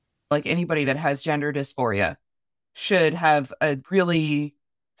like anybody that has gender dysphoria should have a really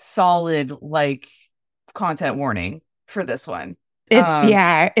solid like content warning for this one.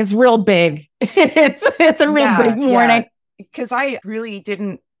 It's real big. It's a real big warning. Because I really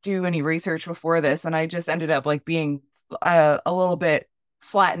didn't do any research before this, and I just ended up like being a little bit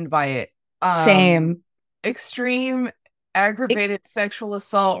flattened by it. Same. Extreme aggravated sexual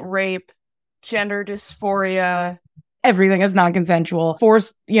assault, rape, gender dysphoria. Everything is non-consensual.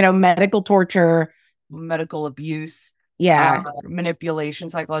 Forced, medical torture. Medical abuse. Yeah. Manipulation,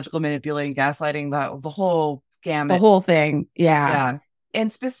 psychological manipulating, gaslighting, the whole gamut. The whole thing. Yeah. Yeah.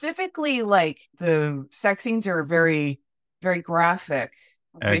 And specifically, like, the sex scenes are very, very graphic.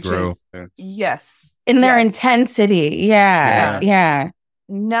 Aggro. Which is, yes. In their intensity. Yeah.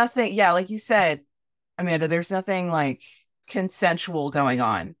 Nothing. Yeah, like you said, Amanda, there's nothing, like, consensual going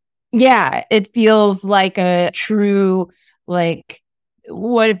on. Yeah. It feels like a true, like,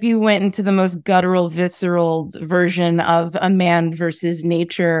 what if you went into the most guttural, visceral version of a man versus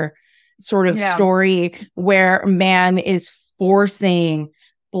nature sort of story where man is forcing,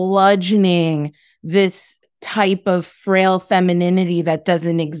 bludgeoning this type of frail femininity that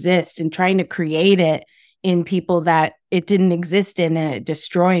doesn't exist and trying to create it in people that it didn't exist in and it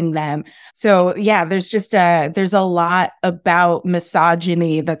destroying them. So yeah, there's a lot about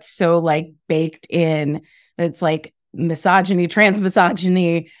misogyny that's so like baked in. It's like misogyny, trans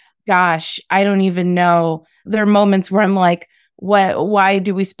misogyny. Gosh, I don't even know. There are moments where I'm like, why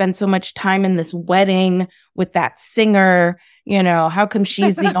do we spend so much time in this wedding with that singer? How come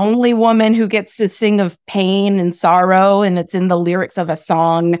she's the only woman who gets to sing of pain and sorrow and it's in the lyrics of a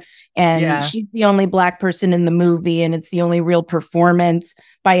song, and she's the only Black person in the movie and it's the only real performance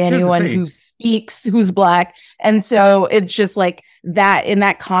by anyone who speaks who's Black. And so it's just like that in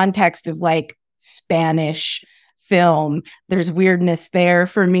that context of like Spanish film, there's weirdness there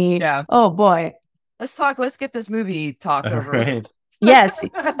for me. Yeah. Oh boy. Let's get this movie talk over. Right. Yes.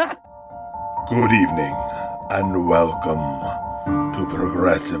 Good evening and welcome to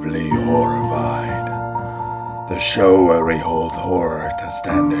Progressively Horrified, the show where we hold horror to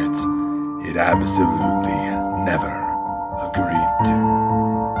standards it absolutely never agreed to.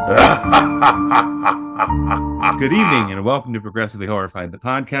 Good evening and welcome to Progressively Horrified, the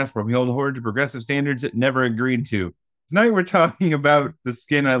podcast where we hold horror to progressive standards it never agreed to. Tonight we're talking about The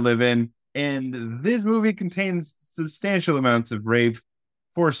Skin I Live In, and this movie contains substantial amounts of rape,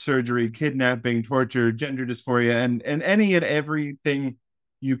 forced surgery, kidnapping, torture, gender dysphoria, and any and everything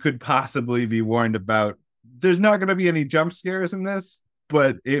you could possibly be warned about. There's not going to be any jump scares in this,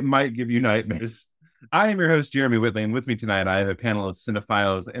 but it might give you nightmares. I am your host, Jeremy Whitley, and with me tonight I have a panel of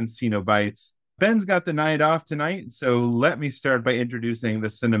cinephiles and Cenobites. Ben's got the night off tonight, so let me start by introducing the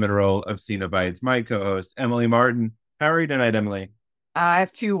cinnamon roll of Cenobites, my co-host, Emily Martin. How are you tonight, Emily? I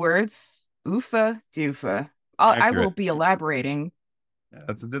have two words. Oofa doofa. I will be elaborating.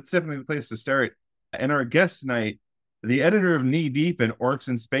 That's definitely the place to start. And our guest tonight, the editor of Knee Deep and Orcs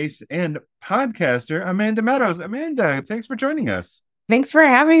in Space and podcaster, Amanda Meadows. Amanda, thanks for joining us. Thanks for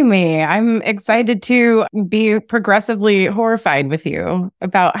having me. I'm excited to be progressively horrified with you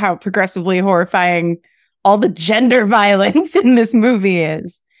about how progressively horrifying all the gender violence in this movie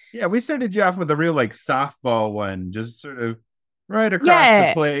is. Yeah, we started you off with a real like softball one, just sort of right across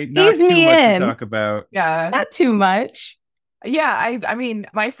the plate. Not too much to talk about. Yeah, not too much. Yeah, I mean,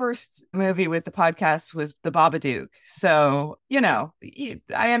 my first movie with the podcast was The Babadook. So,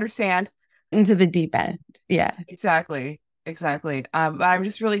 I understand. Into the deep end. Yeah. Exactly. I'm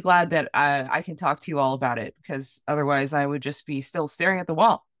just really glad that I can talk to you all about it, because otherwise I would just be still staring at the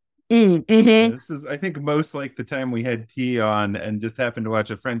wall. Mm-hmm. Yeah, this is, I think, most like the time we had tea on and just happened to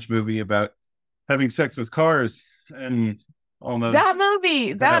watch a French movie about having sex with cars and almost. That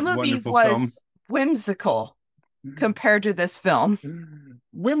movie was film. Whimsical compared to this film.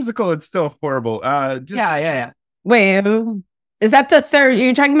 Whimsical, it's still horrible. Yeah. Wait, is that the third?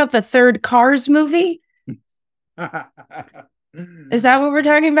 You're talking about the third Cars movie? Is that what we're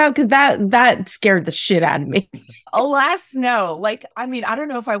talking about? Because that scared the shit out of me. Alas, no. Like, I mean, I don't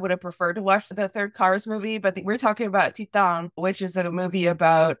know if I would have preferred to watch the third Cars movie, but we're talking about Titan, which is a movie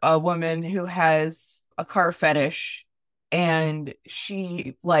about a woman who has a car fetish, and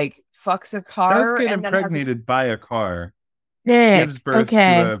she like fucks a car. Does get impregnated by a car. Yeah. Gives birth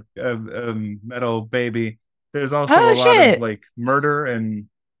to a metal baby. There's also a lot of like murder, and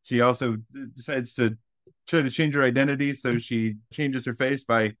she also decides to try to change her identity, so she changes her face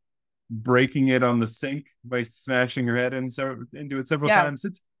by breaking it on the sink by smashing her head into it several times.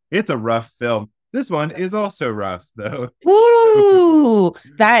 It's a rough film. This one is also rough, though. Ooh,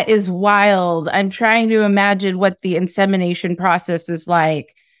 that is wild. I'm trying to imagine what the insemination process is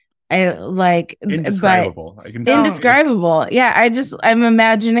like. I like, but Indescribable. I can tell. indescribable. Yeah, I'm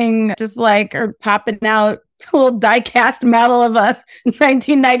imagining just like her popping out cool die-cast model of a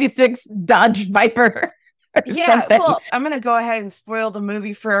 1996 Dodge Viper. Or Yeah, something. well, I'm going to go ahead and spoil the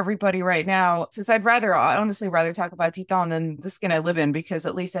movie for everybody right now, since I'd honestly rather talk about Titan than The Skin I Live In, because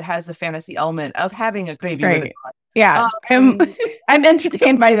at least it has the fantasy element of having a baby with a Right. god. Yeah, I'm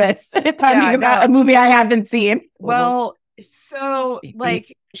entertained by this. Talking about a movie I haven't seen. Well, so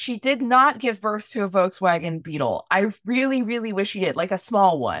like she did not give birth to a Volkswagen Beetle. I really, really wish she did, like a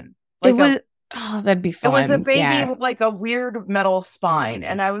small one. Like that'd be fun. It was a baby with like a weird metal spine,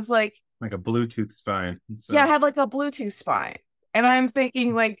 and I was like a Bluetooth spine. So. Yeah, it had like a Bluetooth spine. And I'm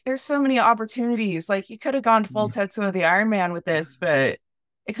thinking, like, there's so many opportunities. Like, you could have gone full Tetsuo the Iron Man with this, but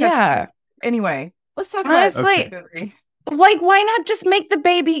anyway, let's talk about it. Like, why not just make the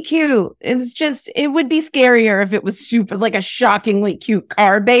baby cute? It would be scarier if it was super, like a shockingly cute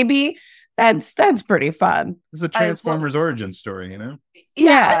car baby. That's pretty fun. It's a Transformers origin story, you know?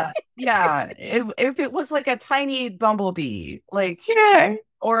 Yeah. If it was like a tiny bumblebee, like,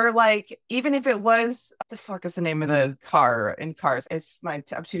 or like, even if it was, what the fuck is the name of the car in Cars? I'm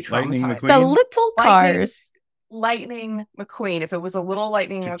too traumatized. The little cars. Lightning McQueen. If it was a little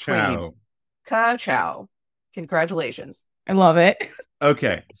Lightning McQueen. Ka-chow. Congratulations. I love it.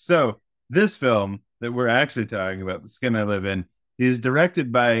 Okay, so this film that we're actually talking about, The Skin I Live In, is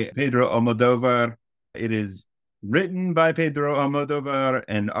directed by Pedro Almodovar. It is written by Pedro Almodovar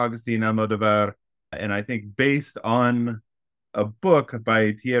and Agustin Almodovar, and I think based on a book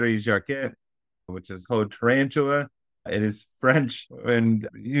by Thierry Jacquet, which is called Tarantula. It is French, and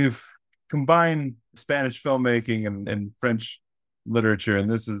you've combined Spanish filmmaking and French literature, and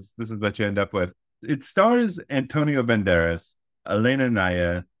this is what you end up with. It stars Antonio Banderas, Elena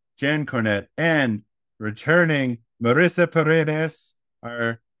Naya, Jan Cornet, and returning Marissa Paredes,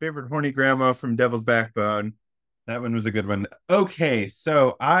 our favorite horny grandma from Devil's Backbone. That one was a good one. Okay,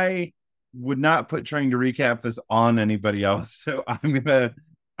 so I would not put trying to recap this on anybody else, so I'm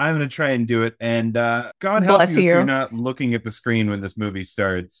gonna try and do it. And God help you if you're not looking at the screen when this movie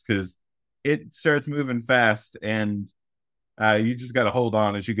starts, because it starts moving fast, and you just got to hold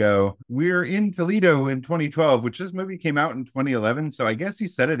on as you go. We're in Toledo in 2012, which this movie came out in 2011, so I guess he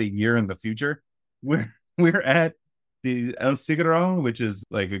set it a year in the future. We're at the El Sigaro, which is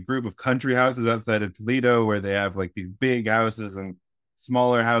like a group of country houses outside of Toledo, where they have like these big houses and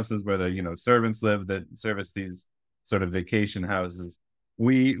smaller houses where the servants live that service these sort of vacation houses.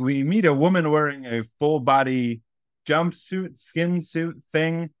 We meet a woman wearing a full body jumpsuit, skin suit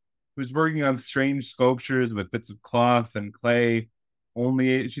thing, who's working on strange sculptures with bits of cloth and clay.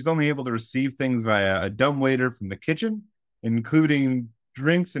 She's only able to receive things via a dumbwaiter from the kitchen, including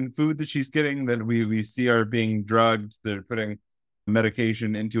drinks and food that she's getting that we see are being drugged. They're putting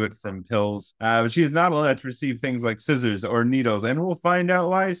medication into it from pills. But she is not allowed to receive things like scissors or needles, and we'll find out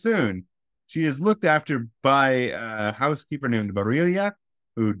why soon. She is looked after by a housekeeper named Marilia,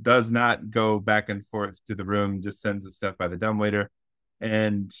 who does not go back and forth to the room, just sends the stuff by the dumbwaiter.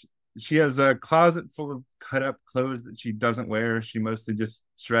 And she has a closet full of cut up clothes that she doesn't wear. She mostly just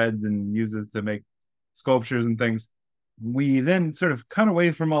shreds and uses to make sculptures and things. We then sort of cut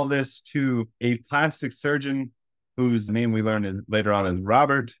away from all this to a plastic surgeon whose name we learn later on is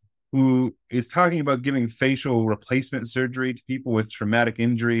Robert, who is talking about giving facial replacement surgery to people with traumatic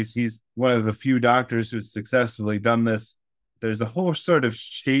injuries. He's one of the few doctors who's successfully done this. There's a whole sort of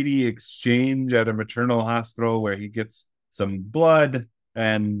shady exchange at a maternal hospital where he gets some blood,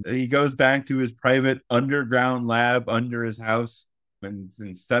 and he goes back to his private underground lab under his house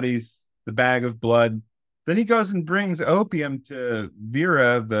and studies the bag of blood. Then he goes and brings opium to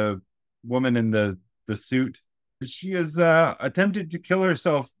Vera, the woman in the suit. She has attempted to kill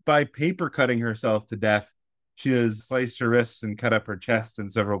herself by paper cutting herself to death. She has sliced her wrists and cut up her chest in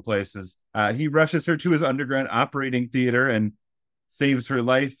several places. He rushes her to his underground operating theater and saves her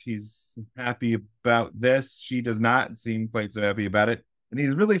life. He's happy about this. She does not seem quite so happy about it. And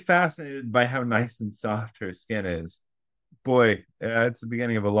he's really fascinated by how nice and soft her skin is. Boy, it's the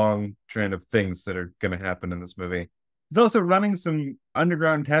beginning of a long trend of things that are going to happen in this movie. He's also running some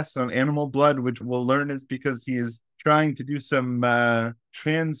underground tests on animal blood, which we'll learn is because he is trying to do some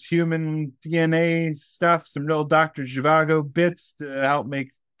transhuman DNA stuff, some real Dr. Zhivago bits to help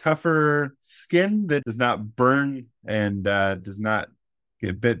make tougher skin that does not burn and does not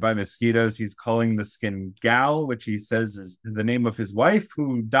get bit by mosquitoes. He's calling the skin Gal, which he says is the name of his wife,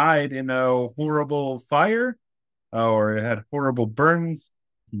 who died in a horrible fire or had horrible burns.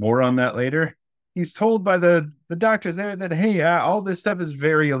 More on that later. He's told by the doctors there that, hey, all this stuff is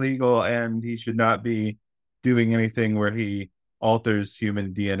very illegal and he should not be doing anything where he alters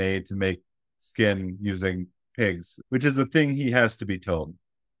human DNA to make skin using pigs, which is a thing he has to be told.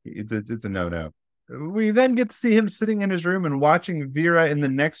 It's a no-no. We then get to see him sitting in his room and watching Vera in the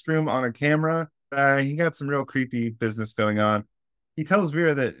next room on a camera. He got some real creepy business going on. He tells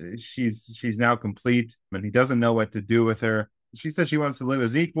Vera that she's now complete and he doesn't know what to do with her. She says she wants to live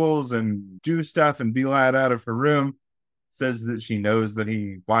as equals and do stuff and be let out of her room. Says that she knows that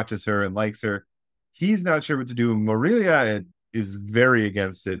he watches her and likes her. He's not sure what to do. Marilia is very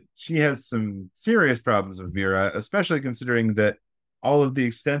against it. She has some serious problems with Vera, especially considering that all of the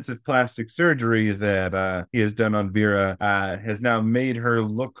extensive plastic surgery that he has done on Vera has now made her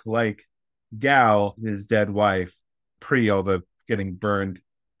look like Gal, his dead wife, pre all the getting burned.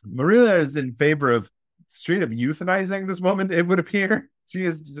 Marilia is in favor of straight up euthanizing this woman, it would appear. She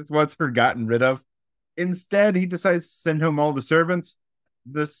just wants her gotten rid of. Instead, he decides to send home all the servants.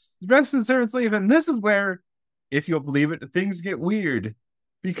 The rest of the servants leave, and this is where, if you'll believe it, things get weird.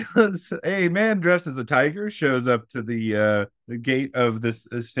 Because a man dressed as a tiger shows up to the gate of this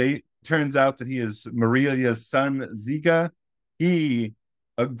estate. Turns out that he is Marilia's son, Zika. He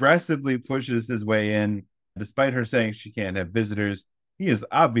aggressively pushes his way in, despite her saying she can't have visitors. He is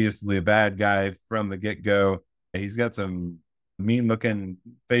obviously a bad guy from the get-go. He's got some mean-looking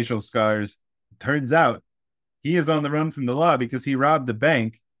facial scars. Turns out he is on the run from the law because he robbed the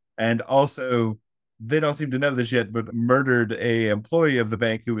bank and also, they don't seem to know this yet, but murdered a employee of the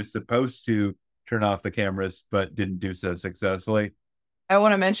bank who was supposed to turn off the cameras, but didn't do so successfully. I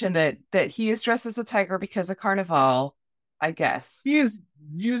want to mention that he is dressed as a tiger because of Carnival, I guess. He is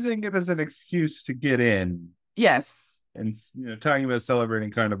using it as an excuse to get in. Yes. And talking about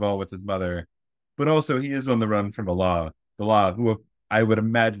celebrating Carnival with his mother. But also he is on the run from the law, who I would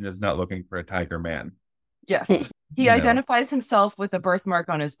imagine is not looking for a tiger man. Yes. He identifies himself with a birthmark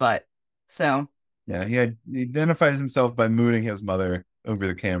on his butt. So yeah, he identifies himself by mooning his mother over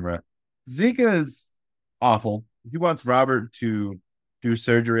the camera. Zika is awful. He wants Robert to do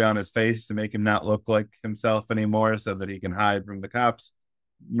surgery on his face to make him not look like himself anymore so that he can hide from the cops.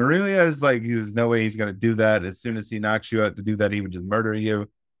 Marilia is like, there's no way he's going to do that. As soon as he knocks you out to do that, he would just murder you.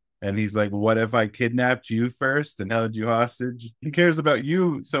 And he's like, what if I kidnapped you first and held you hostage? He cares about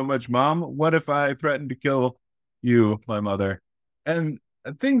you so much, Mom. What if I threatened to kill you, my mother? And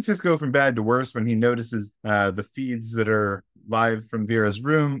things just go from bad to worse when he notices the feeds that are live from Vera's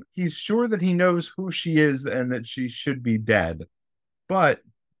room. He's sure that he knows who she is and that she should be dead. But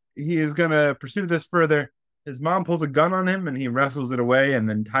he is going to pursue this further. His mom pulls a gun on him and he wrestles it away and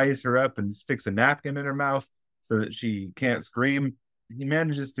then ties her up and sticks a napkin in her mouth so that she can't scream. He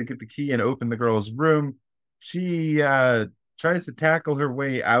manages to get the key and open the girl's room. She tries to tackle her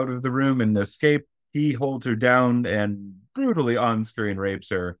way out of the room and escape. He holds her down and brutally on-screen rapes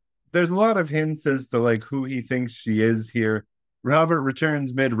her. There's a lot of hints as to like who he thinks she is here. Robert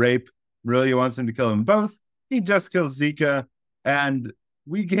returns mid-rape. Really wants him to kill them both. He just kills Zika. And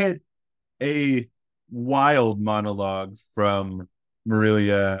we get a wild monologue from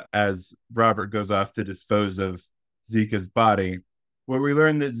Marilia as Robert goes off to dispose of Zika's body, where we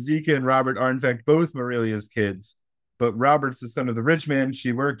learn that Zika and Robert are in fact both Marilia's kids, but Robert's the son of the rich man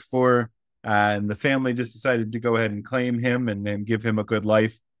she worked for, and the family just decided to go ahead and claim him and then give him a good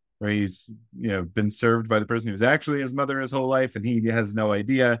life, where he's been served by the person who was actually his mother his whole life, and he has no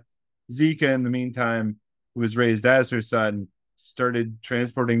idea. Zika, in the meantime, who was raised as her son, started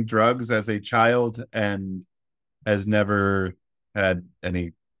transporting drugs as a child and has never had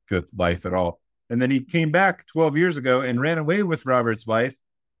any good life at all. And then he came back 12 years ago and ran away with Robert's wife.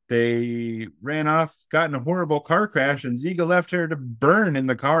 They ran off, got in a horrible car crash, and Zika left her to burn in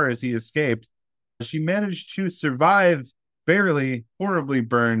the car as he escaped. She managed to survive, barely, horribly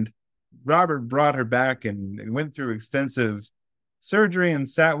burned. Robert brought her back and went through extensive surgery and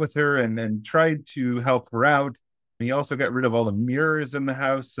sat with her and tried to help her out. He also got rid of all the mirrors in the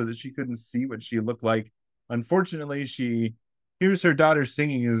house so that she couldn't see what she looked like. Unfortunately, she hears her daughter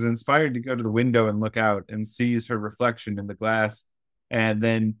singing, is inspired to go to the window and look out and sees her reflection in the glass, and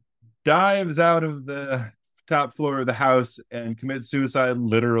then dives out of the top floor of the house and commits suicide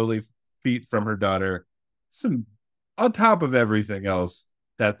literally feet from her daughter. Some on top of everything else.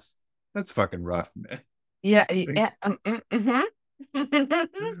 That's fucking rough, man. Yeah.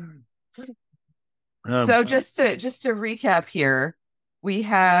 So just to recap here, we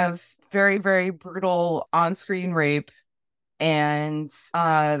have very, very brutal on-screen rape and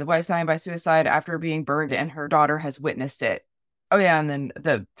the wife dying by suicide after being burned, and her daughter has witnessed it. Oh yeah, and then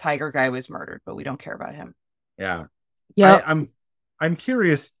the tiger guy was murdered, but we don't care about him. Yeah. Yeah. I'm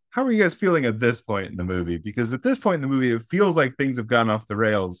curious, how are you guys feeling at this point in the movie? Because at this point in the movie, it feels like things have gone off the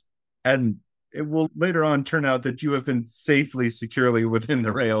rails. And it will later on turn out that you have been safely, securely within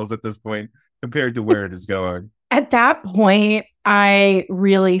the rails at this point compared to where it is going. At that point, I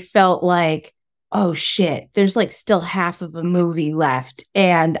really felt like, oh shit, there's like still half of the movie left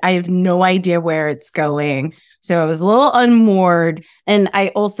and I have no idea where it's going. So I was a little unmoored. And I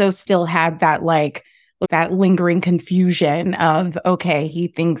also still had that that lingering confusion of, okay,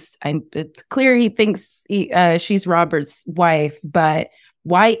 it's clear he thinks she's Robert's wife, but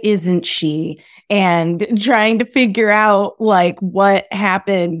why isn't she? And trying to figure out like what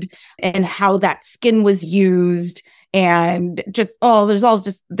happened and how that skin was used. And just, there's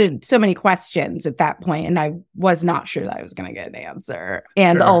so many questions at that point, and I was not sure that I was going to get an answer.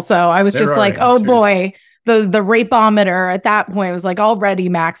 And Sure. also, I was just like, answers. oh boy, the rapeometer at that point was like already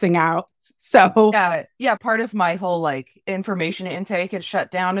maxing out. So yeah, part of my whole like information intake had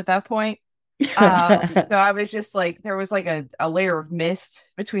shut down at that point. So I was just like, there was like a layer of mist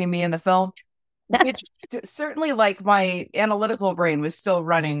between me and the film, which certainly like my analytical brain was still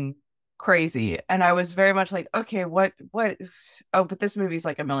running crazy, and I was very much like, okay, what oh, but this movie's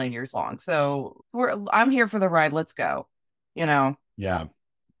like a million years long, so I'm here for the ride, let's go, Yeah.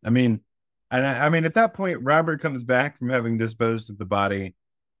 I mean at that point Robert comes back from having disposed of the body.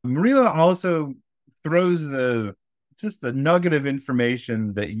 Marilla also throws the nugget of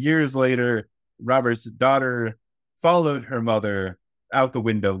information that years later Robert's daughter followed her mother out the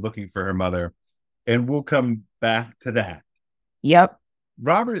window looking for her mother, and we'll come back to that. Yep.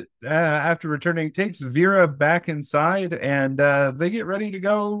 Robert, after returning, takes Vera back inside, and they get ready to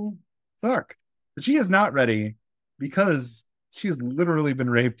go fuck. But she is not ready because she has literally been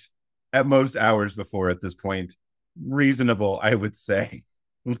raped at most hours before at this point. Reasonable, I would say.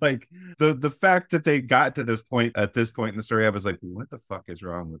 Like the fact that they got to this point in the story, I was like, what the fuck is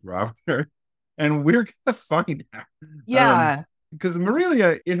wrong with Robert? And we're gonna find out. Yeah. Because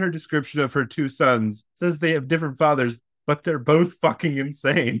Marilia, in her description of her two sons, says they have different fathers, but they're both fucking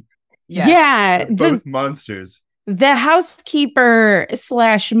insane. Yes. Yeah. They're both monsters. The housekeeper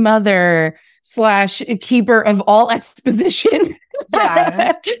 / mother / keeper of all exposition.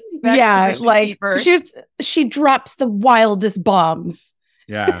 Yeah. Yeah. Exposition Like keeper. she drops the wildest bombs.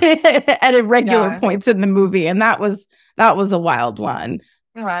 Yeah. At irregular points in the movie. And that was a wild one.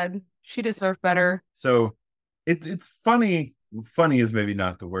 God, she deserved better. So it's funny. Funny is maybe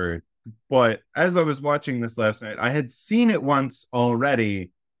not the word, but as I was watching this last night, I had seen it once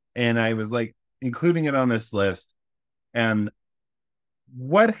already, and I was like including it on this list. And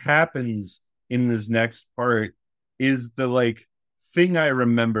what happens in this next part is the like thing I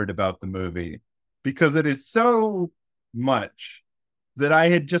remembered about the movie, because it is so much that I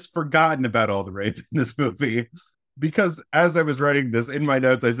had just forgotten about all the rape in this movie. Because as I was writing this in my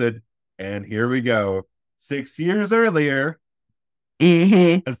notes, I said, and here we go. 6 years earlier,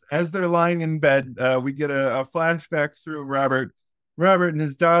 as they're lying in bed, we get a flashback through Robert. Robert and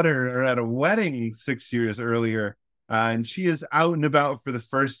his daughter are at a wedding 6 years earlier, and she is out and about for the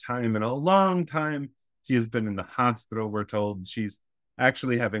first time in a long time. She has been in the hospital, we're told. She's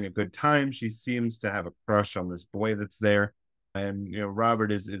actually having a good time. She seems to have a crush on this boy that's there. And,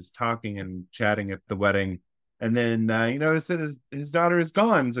 Robert is talking and chatting at the wedding. And then he noticed that his daughter is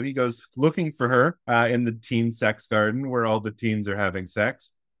gone. So he goes looking for her in the teen sex garden where all the teens are having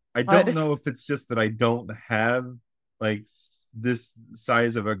sex. I don't know if it's just that I don't have like this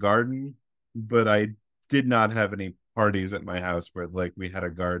size of a garden, but I did not have any parties at my house where like we had a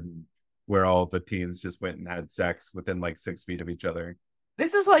garden where all the teens just went and had sex within like 6 feet of each other.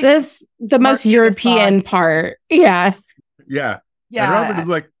 This is like the most European part. Yeah. Yeah. And Robert is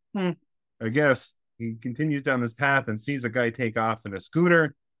like, I guess. He continues down this path and sees a guy take off in a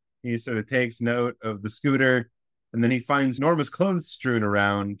scooter. He sort of takes note of the scooter, and then he finds Norma's clothes strewn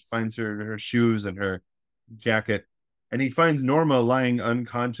around, finds her shoes and her jacket, and he finds Norma lying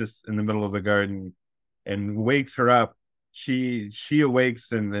unconscious in the middle of the garden and wakes her up. She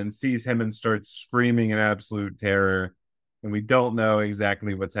awakes and then sees him and starts screaming in absolute terror, and we don't know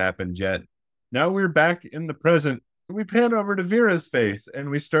exactly what's happened yet. Now we're back in the present. We pan over to Vera's face and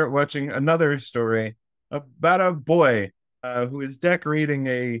we start watching another story about a boy who is decorating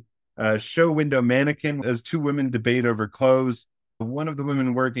a show window mannequin as two women debate over clothes. One of the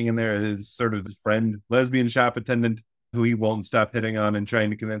women working in there is sort of his friend, lesbian shop attendant, who he won't stop hitting on and trying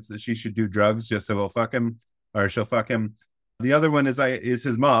to convince that she should do drugs just so he'll fuck him, or she'll fuck him. The other one is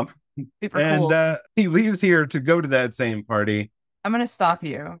his mom. Super and cool. He leaves here to go to that same party. I'm going to stop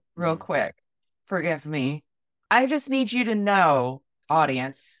you real quick. Forgive me. I just need you to know,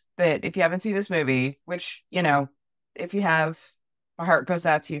 audience, that if you haven't seen this movie, which, if you have, my heart goes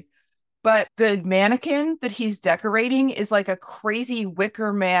out to you. But the mannequin that he's decorating is like a crazy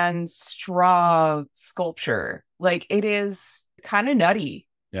Wicker Man straw sculpture. Like it is kind of nutty.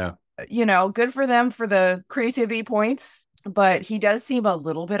 Yeah. Good for them for the creativity points. But he does seem a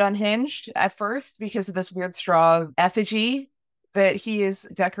little bit unhinged at first because of this weird straw effigy that he is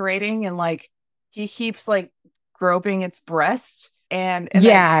decorating. And like he keeps like groping its breast. And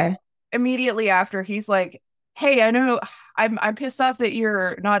then immediately after, he's like, hey, I know I'm pissed off that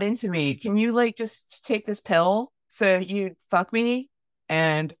you're not into me. Can you like just take this pill so you fuck me?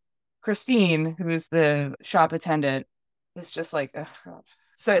 And Christine, who's the shop attendant, is just like, ugh.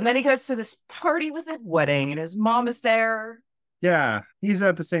 So and then he goes to this party with a wedding and his mom is there. Yeah, he's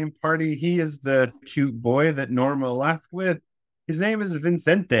at the same party. He is the cute boy that Norma left with. His name is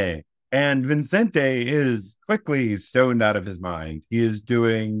Vincente. And Vincente is quickly stoned out of his mind. He is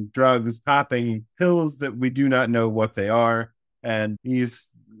doing drugs, popping pills that we do not know what they are. And he's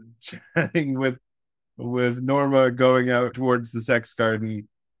chatting with Norma going out towards the sex garden.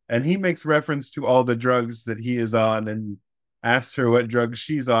 And he makes reference to all the drugs that he is on and asks her what drugs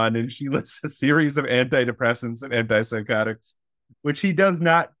she's on. And she lists a series of antidepressants and antipsychotics, which he does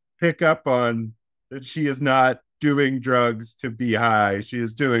not pick up on, that she is not doing drugs to be high. She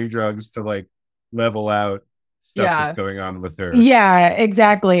is doing drugs to like level out stuff that's going on with her. Yeah,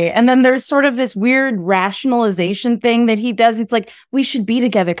 exactly. And then there's sort of this weird rationalization thing that he does. It's like, we should be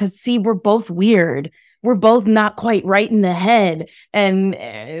together because, see, we're both weird. We're both not quite right in the head. And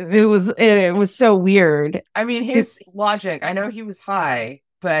it was so weird. I mean, his logic, I know he was high,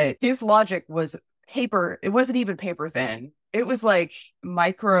 but his logic was paper. It wasn't even paper thin. It was like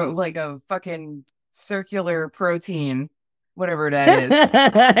like a fucking circular protein, whatever that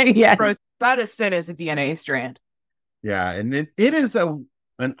is. Yes. About as thin as a DNA strand. Yeah, and it is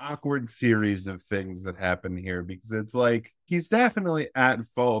an awkward series of things that happen here because it's like he's definitely at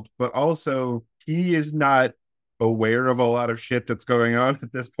fault, but also he is not aware of a lot of shit that's going on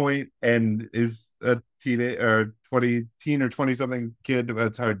at this point and is a teen or 20 something kid.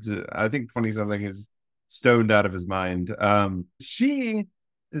 It's hard to, I think 20 something is stoned out of his mind. She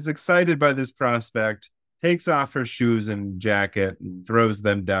is excited by this prospect, takes off her shoes and jacket and throws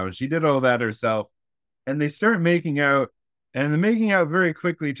them down. She did all that herself. And they start making out. And the making out very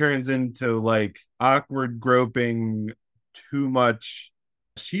quickly turns into like awkward groping, too much.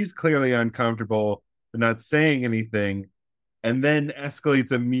 She's clearly uncomfortable, but not saying anything. And then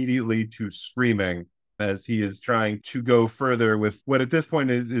escalates immediately to screaming as he is trying to go further with what at this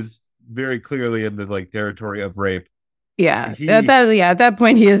point is very clearly in the like territory of rape. Yeah. At that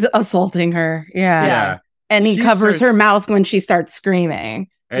point he is assaulting her. Yeah. And he covers her mouth when she starts screaming.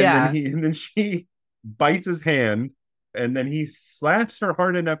 And then she bites his hand, and then he slaps her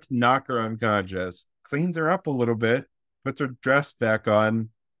hard enough to knock her unconscious, cleans her up a little bit, puts her dress back on,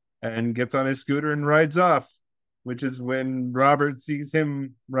 and gets on his scooter and rides off, which is when Robert sees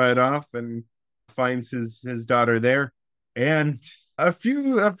him ride off and finds his daughter there. And a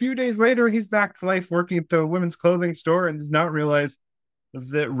few days later, he's back to life working at the women's clothing store and does not realize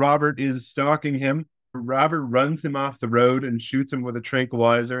that Robert is stalking him. Robert runs him off the road and shoots him with a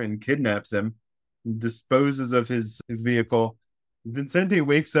tranquilizer and kidnaps him, disposes of his vehicle. Vincente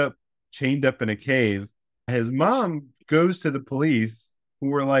wakes up chained up in a cave. His mom goes to the police, who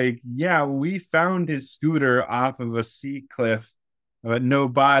were like, yeah, we found his scooter off of a sea cliff, but no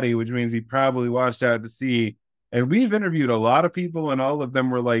body, which means he probably washed out to sea. And we've interviewed a lot of people, and all of them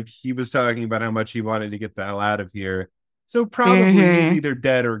were like, he was talking about how much he wanted to get the hell out of here. So probably he's either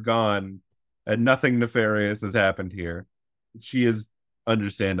dead or gone, and nothing nefarious has happened here. She is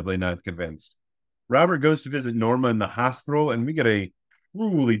understandably not convinced. Robert goes to visit Norma in the hospital, and we get a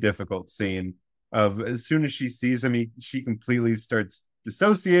truly difficult scene of as soon as she sees him, she completely starts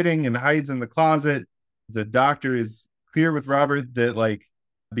dissociating and hides in the closet. The doctor is clear with Robert that like,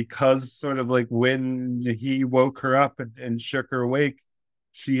 because sort of like when he woke her up and shook her awake,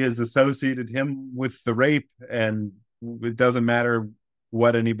 she has associated him with the rape, and it doesn't matter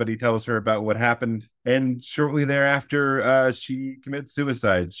what anybody tells her about what happened. And shortly thereafter, she commits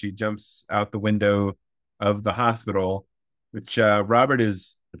suicide. She jumps out the window of the hospital, which Robert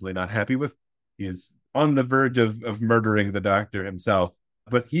is really not happy with. He is on the verge of murdering the doctor himself,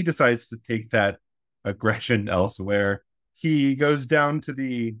 but he decides to take that aggression elsewhere. He goes down to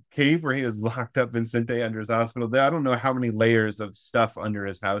the cave where he has locked up Vincente under his hospital. I don't know how many layers of stuff under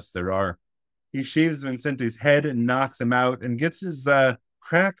his house there are. He shaves Vincente's head and knocks him out and gets his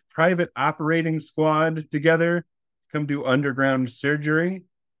crack private operating squad together to come do underground surgery.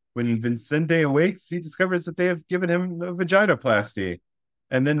 When Vincente awakes, he discovers that they have given him a vaginoplasty.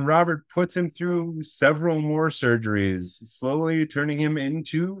 And then Robert puts him through several more surgeries, slowly turning him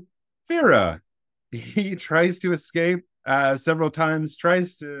into Vera. He tries to escape several times,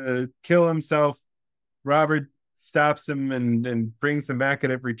 tries to kill himself. Robert stops him and brings him back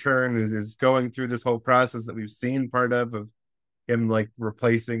at every turn, is going through this whole process that we've seen part of him like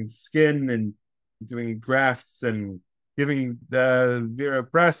replacing skin and doing grafts and giving Vera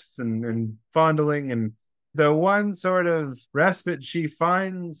breasts and fondling. And the one sort of respite she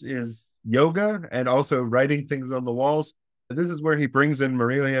finds is yoga and also writing things on the walls. This is where he brings in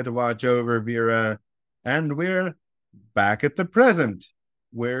Marilia to watch over Vera. And we're back at the present,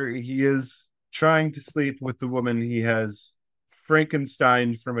 where he is trying to sleep with the woman he has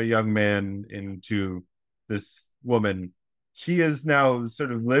Frankenstein from a young man into this woman. She is now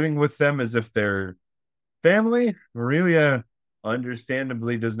sort of living with them as if they're family. Marilia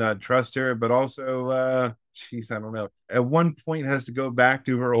understandably does not trust her, but also, I don't know. At one point has to go back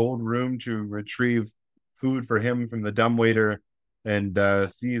to her old room to retrieve food for him from the dumbwaiter and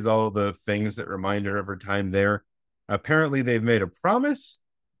sees all the things that remind her of her time there. Apparently, they've made a promise.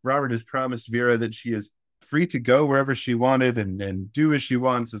 Robert has promised Vera that she is free to go wherever she wanted and do as she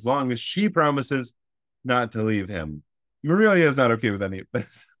wants, as long as she promises not to leave him. Marilia is not okay with any of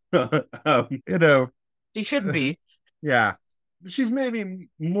this. She shouldn't be. Yeah. She's maybe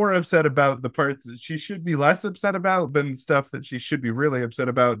more upset about the parts that she should be less upset about than stuff that she should be really upset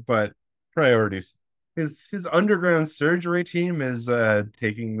about, but priorities. His underground surgery team is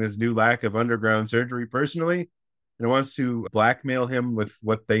taking this new lack of underground surgery personally and wants to blackmail him with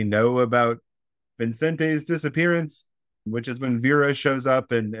what they know about Vincente's disappearance, which is when Vera shows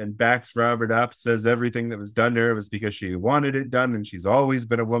up and backs Robert up, says everything that was done to her was because she wanted it done and she's always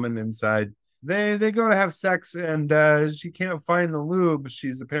been a woman inside. They go to have sex and she can't find the lube.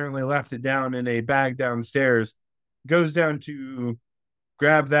 She's apparently left it down in a bag downstairs, goes down to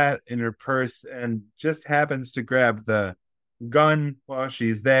grab that in her purse and just happens to grab the gun while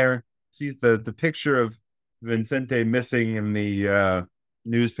she's there. Sees the picture of Vincente missing in the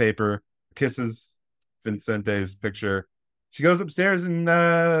newspaper, kisses Vincente's picture. She goes upstairs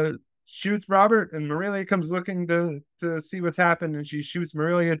and shoots Robert, and Marilia comes looking to see what's happened, and she shoots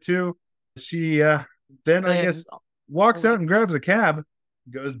Marilia too. She then, I guess, walks out and grabs a cab,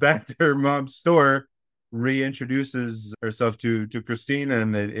 goes back to her mom's store, reintroduces herself to Christine,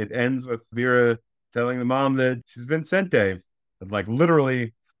 and it ends with Vera telling the mom that she's Vincente, and like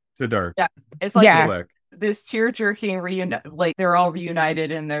literally to dark. Yeah, it's like this tear-jerking like they're all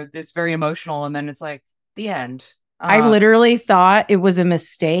reunited and it's very emotional, and then it's like the end. I literally thought it was a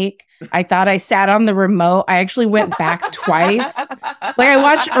mistake. I thought I sat on the remote. I actually went back twice. Like I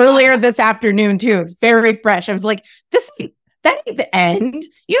watched earlier this afternoon too. It's very fresh. I was like, that ain't the end.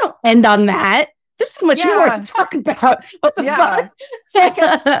 You don't end on that. There's so much more to talk about. What the fuck?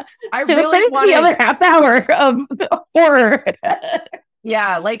 I really wanted the other half hour of horror.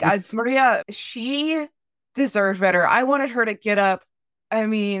 Yeah, like Maria, she deserved better. I wanted her to get up. I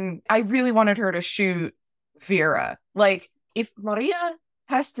mean, I really wanted her to shoot Vera. Like, if Maria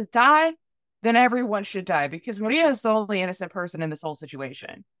has to die, then everyone should die, because Maria is the only innocent person in this whole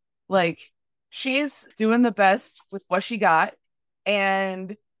situation. Like, she's doing the best with what she got,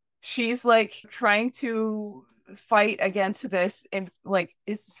 and she's like trying to fight against this, and like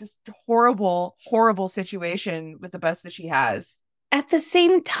it's just horrible situation with the best that she has. At the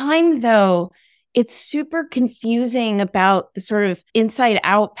same time, though, it's super confusing about the sort of inside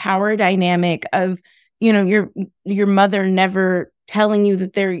out power dynamic of, you know, your mother never telling you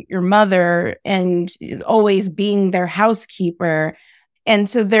that they're your mother and always being their housekeeper. And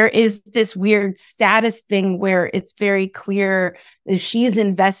so there is this weird status thing where it's very clear that she's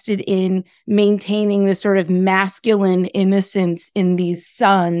invested in maintaining this sort of masculine innocence in these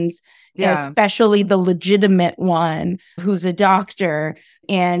sons, especially the legitimate one who's a doctor.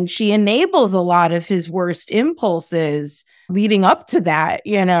 And she enables a lot of his worst impulses leading up to that.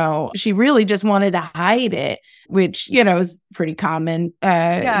 You know, she really just wanted to hide it, which, you know, is pretty common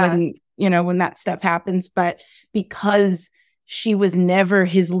when that stuff happens. But because she was never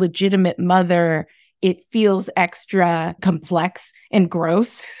his legitimate mother, it feels extra complex and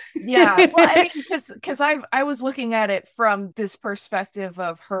gross. Yeah. Well, I mean, because I was looking at it from this perspective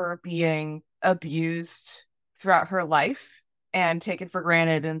of her being abused throughout her life and taken for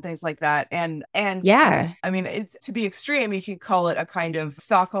granted and things like that. And yeah, I mean, it's, to be extreme, you could call it a kind of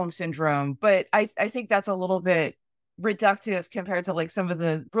Stockholm syndrome, but I think that's a little bit reductive compared to like some of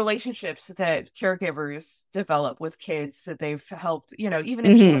the relationships that caregivers develop with kids that they've helped, you know, even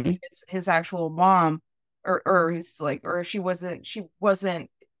if she wasn't his actual mom or his like, or she wasn't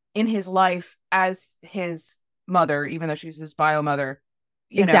in his life as his mother, even though she was his bio mother.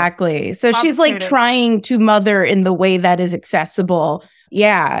 Exactly. So she's like trying to mother in the way that is accessible,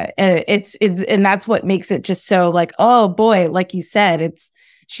 Yeah, it's and that's what makes it just so like, oh boy, like you said,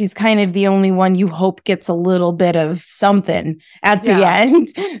 she's kind of the only one you hope gets a little bit of something at the end,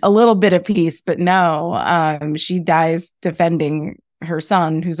 a little bit of peace, but no, she dies defending her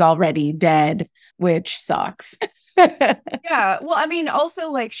son who's already dead, which sucks. Yeah, well, I mean, also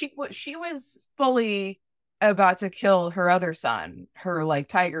like she was fully about to kill her other son, her like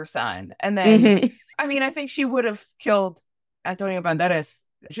tiger son, and then I mean, I think she would have killed Antonio Banderas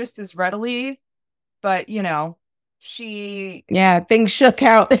just as readily, but she things shook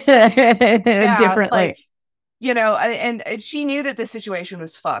out differently. like and she knew that the situation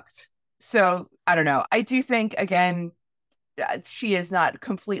was fucked. So I don't know. I do think again she is not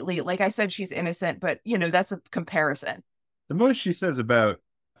completely, like I said, she's innocent, but that's a comparison. The most she says about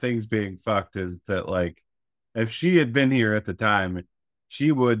things being fucked is that, like, if she had been here at the time,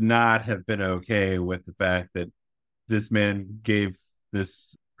 she would not have been okay with the fact that this man gave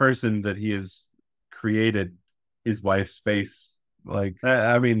this person that he has created his wife's face. Like,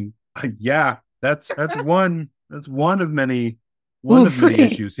 I mean, yeah, that's one of many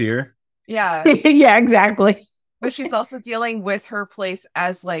issues here. Yeah. Yeah, exactly. But she's also dealing with her place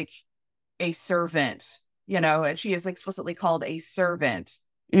as like a servant, and she is explicitly called a servant.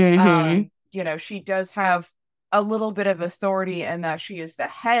 She does have a little bit of authority in that she is the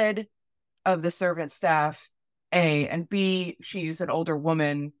head of the servant staff, A, and B, she's an older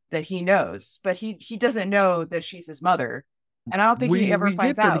woman that he knows, but he doesn't know that she's his mother. And I don't think he ever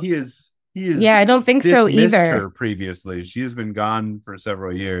finds out. He is. Yeah, I don't think so either. Her previously, she has been gone for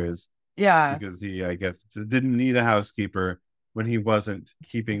several years. Yeah, because he, I guess, just didn't need a housekeeper when he wasn't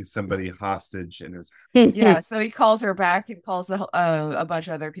keeping somebody hostage in his. Yeah, so he calls her back and calls a bunch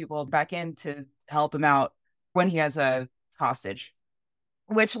of other people back in to help him out when he has a hostage,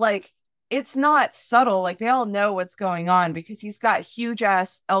 which like it's not subtle. Like they all know what's going on because he's got huge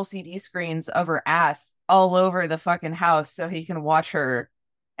ass LCD screens of her ass all over the fucking house so he can watch her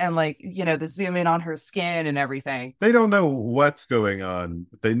and like, the zoom in on her skin and everything. They don't know what's going on,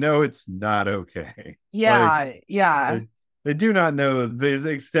 but they know it's not okay. Yeah, yeah. They do not know the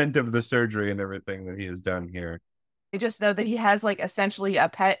extent of the surgery and everything that he has done here. They just know that he has like essentially a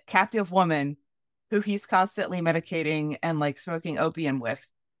pet captive woman who he's constantly medicating and like smoking opium with.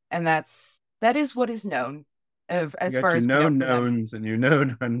 And that is what is known as far as known knowns and your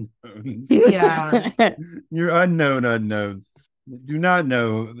known unknowns. Yeah. Your unknown unknowns. Do not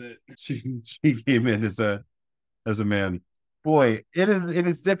know that she came in as a man. Boy, it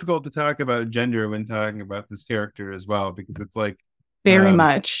is difficult to talk about gender when talking about this character as well, because it's like very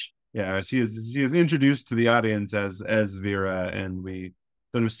much. Yeah, she is introduced to the audience as Vera, and we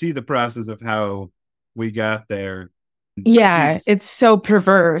sort of see the process of how we got there. Yeah, it's so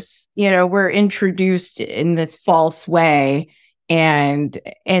perverse. We're introduced in this false way, and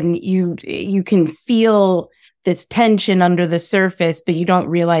you can feel this tension under the surface, but you don't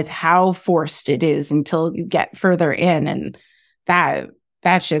realize how forced it is until you get further in, and that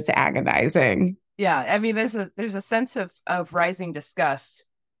shit's agonizing. Yeah, I mean, there's a sense of rising disgust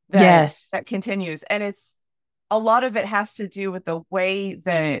that continues, and it's a lot of it has to do with the way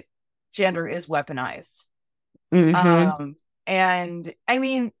that gender is weaponized. And I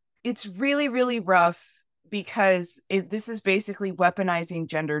mean, it's really, really rough because this is basically weaponizing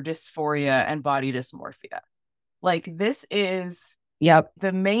gender dysphoria and body dysmorphia. Like this is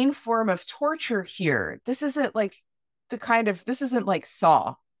the main form of torture here. This isn't like this isn't like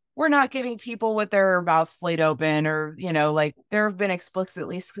Saw. We're not getting people with their mouth flayed open or, like there have been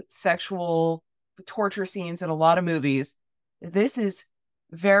explicitly sexual torture scenes in a lot of movies. This is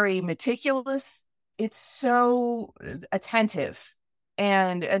very meticulous. It's so attentive.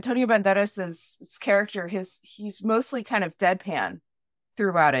 And Antonio Banderas' character, he's mostly kind of deadpan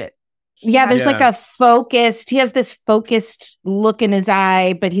throughout it. There's like he has this focused look in his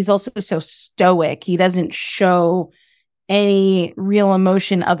eye, but he's also so stoic. He doesn't show any real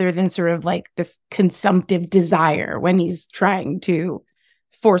emotion other than sort of like this consumptive desire when he's trying to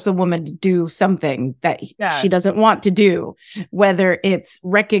force a woman to do something that she doesn't want to do, whether it's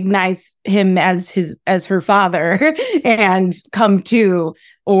recognize him as her father and come to,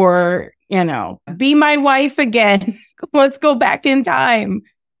 or, be my wife again. Let's go back in time.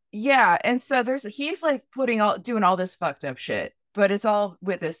 Yeah. And so he's like doing all this fucked up shit, but it's all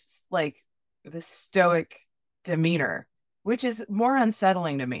with this stoic demeanor, which is more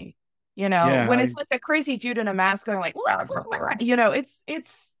unsettling to me. It's like a crazy dude in a mask going like,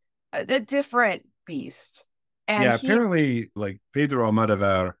 it's a different beast. And apparently like Pedro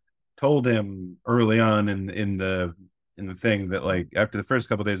Almodovar told him early on in the thing that like after the first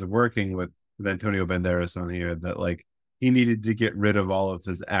couple of days of working with Antonio Banderas on here that like he needed to get rid of all of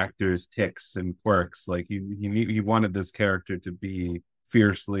his actors' tics and quirks. Like he wanted this character to be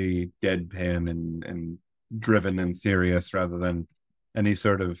fiercely deadpan and driven and serious rather than any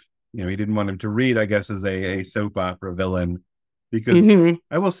sort of, he didn't want him to read, I guess, as a soap opera villain. Because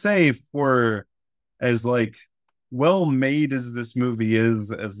I will say, for as like well made as this movie is,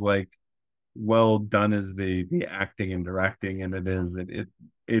 as like well done as the acting and directing, and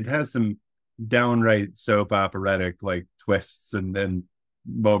it has some downright soap operatic like twists and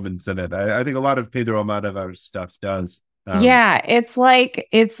moments in it. I think a lot of Pedro Almodovar's stuff does. It's like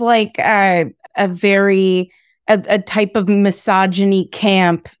a very a type of misogyny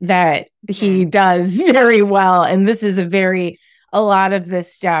camp that he does very well, and this is a lot of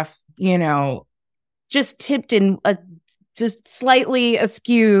this stuff, just tipped in just slightly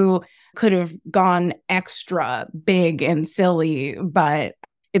askew, could have gone extra big and silly, but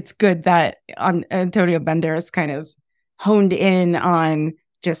it's good that Antonio Banderas kind of honed in on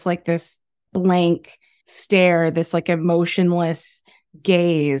just like this blank stare, this like emotionless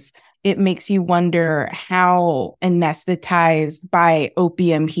gaze. It makes you wonder how anesthetized by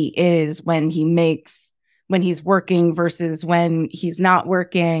opium he is when he's working versus when he's not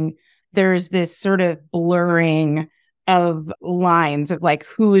working. There's this sort of blurring of lines of like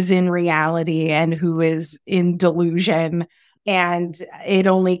who is in reality and who is in delusion. And it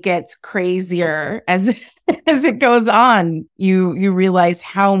only gets crazier as it goes on. You realize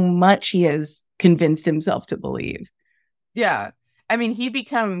how much he has convinced himself to believe. Yeah. I mean, he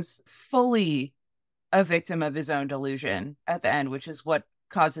becomes fully a victim of his own delusion at the end, which is what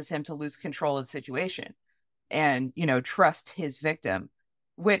causes him to lose control of the situation and, trust his victim,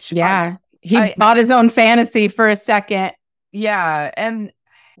 which he bought his own fantasy for a second. Yeah. And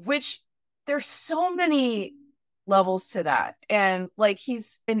which there's so many levels to that. And like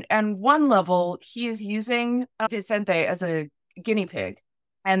on one level, he is using Vicente as a guinea pig,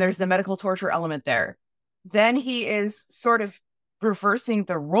 and there's the medical torture element there. Then he is sort of reversing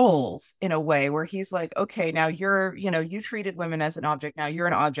the roles in a way where he's like, okay, now you treated women as an object. Now you're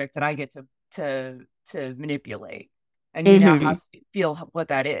an object that I get to manipulate. And you now have to feel what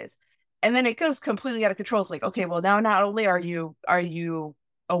that is. And then it goes completely out of control. It's like, okay, well, now not only are you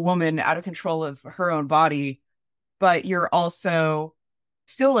a woman out of control of her own body, but you're also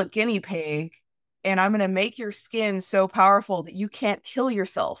still a guinea pig. And I'm going to make your skin so powerful that you can't kill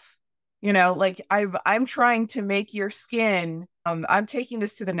yourself. Like I'm trying to make your skin. I'm taking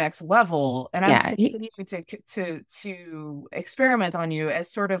this to the next level, and I'm continuing to experiment on you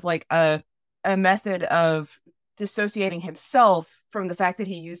as sort of like a method of dissociating himself from the fact that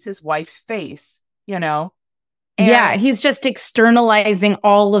he used his wife's face. And he's just externalizing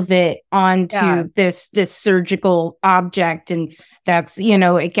all of it onto this surgical object, and that's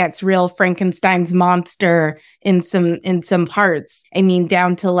it gets real Frankenstein's monster in some parts. I mean,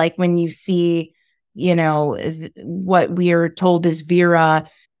 down to like when you see what we are told is Vera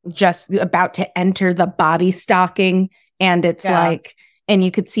just about to enter the body stocking, and it's like, and you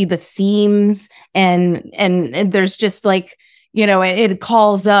could see the seams, and there's just like, it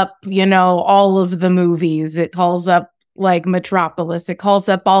calls up, all of the movies. It calls up like Metropolis. It calls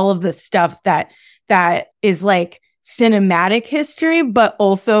up all of the stuff that is like cinematic history, but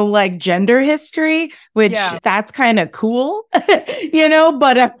also like gender history, which that's kind of cool,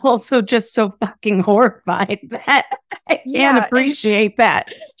 but I'm also just so fucking horrified that I can't appreciate that.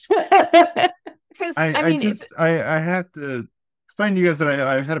 Because I had to explain to you guys that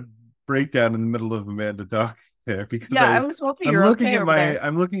I had a breakdown in the middle of Amanda talking there, because I'm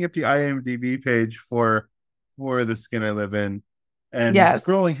looking at the IMDb page for The Skin I Live In, and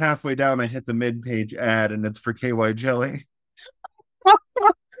scrolling halfway down, I hit the mid-page ad, and it's for KY Jelly.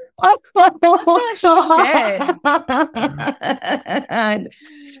 Welcome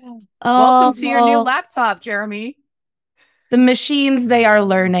to your new laptop, Jeremy. The machines, they are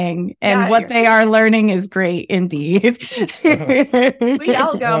learning, and what they are learning is great indeed. Sweet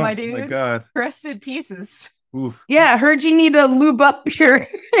algo, my dude. My God. Rest in pieces. Oof. Yeah, I heard you need to lube up your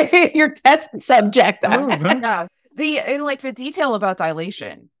test subject. The detail about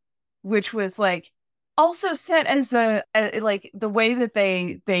dilation, which was like also set as a like the way that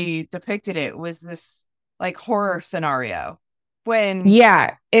they depicted it was this like horror scenario. When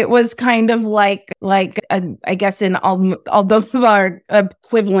it was kind of like I guess in Almodovar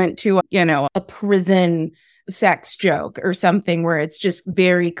equivalent to a prison sex joke or something, where it's just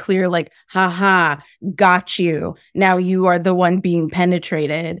very clear, like, haha, got you, now you are the one being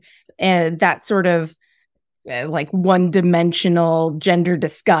penetrated, and that sort of like one-dimensional gender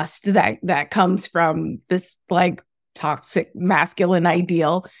disgust that comes from this like toxic masculine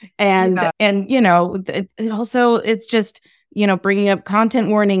ideal. And it also, it's just, bringing up content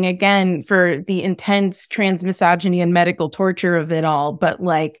warning again for the intense transmisogyny and medical torture of it all. But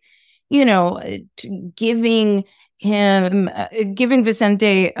like, giving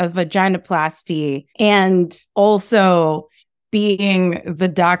Vicente a vaginoplasty and also being the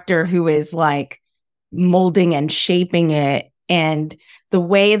doctor who is like molding and shaping it, and the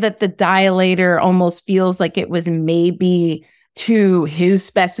way that the dilator almost feels like it was maybe to his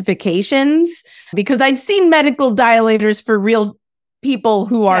specifications, because I've seen medical dilators for real people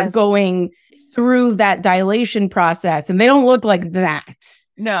who are going through that dilation process, and they don't look like that.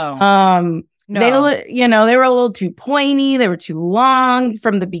 No. No. They were a little too pointy. They were too long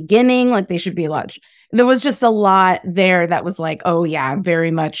from the beginning. Like they should be large. There was just a lot there that was like, oh yeah,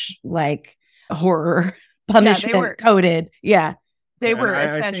 very much like horror punishment coded. Yeah. They were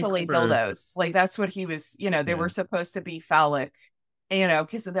essentially dildos. Like that's what he was, they were supposed to be phallic,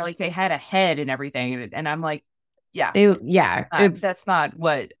 because they had a head and everything. And I'm like, that's not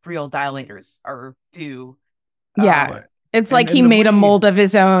what real dilators do. Yeah. It's like he made a mold of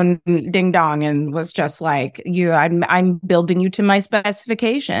his own ding dong and was just like, I'm building you to my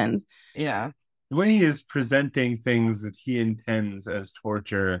specifications. Yeah. The way he is presenting things that he intends as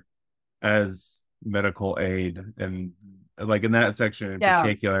torture as medical aid, and like in that section in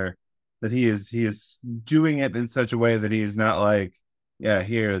particular, that he is doing it in such a way that he is not like,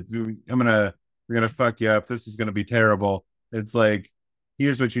 here, we're gonna fuck you up. This is gonna be terrible. It's like,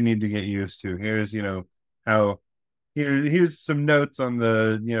 here's what you need to get used to. Here's, how here's some notes on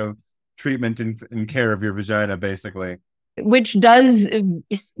the, treatment and care of your vagina, basically. Which does,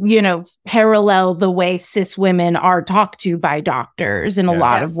 parallel the way cis women are talked to by doctors in a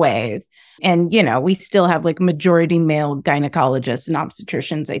lot of ways. And, we still have like majority male gynecologists and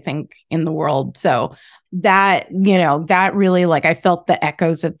obstetricians, I think, in the world. So that, that really, like, I felt the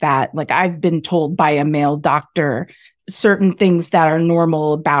echoes of that. Like, I've been told by a male doctor certain things that are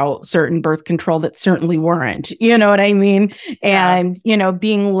normal about certain birth control that certainly weren't, you know what I mean? And,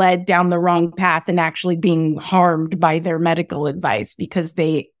 being led down the wrong path and actually being harmed by their medical advice because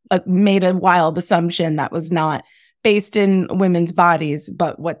they made a wild assumption that was not based in women's bodies,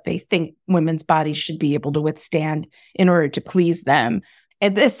 but what they think women's bodies should be able to withstand in order to please them.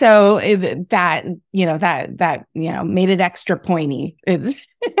 And so that made it extra pointy. The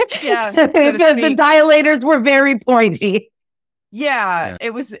dilators were very pointy. Yeah,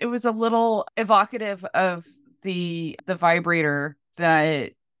 it was a little evocative of the vibrator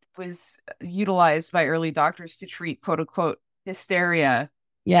that was utilized by early doctors to treat quote unquote hysteria.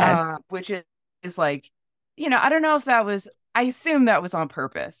 Yes, which is like, I don't know if I assume that was on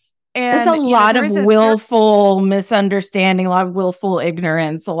purpose. And there's a lot of willful misunderstanding, a lot of willful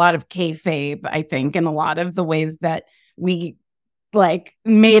ignorance, a lot of kayfabe, I think, in a lot of the ways that we like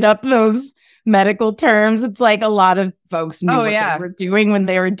made up those medical terms. It's like a lot of folks knew what they were doing when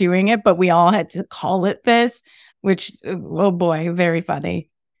they were doing it, but we all had to call it this, which, oh boy, very funny.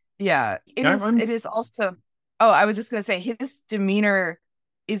 Yeah, it is also, I was just going to say, his demeanor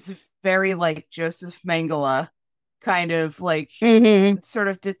is very like Joseph Mengele, kind of like sort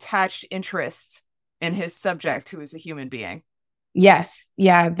of detached interest in his subject who is a human being. Yes.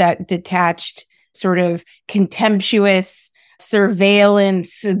 Yeah. That detached, sort of contemptuous,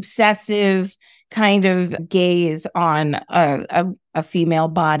 surveillance, obsessive kind of gaze on a female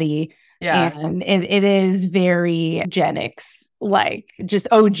body. Yeah. And it is very eugenics, like just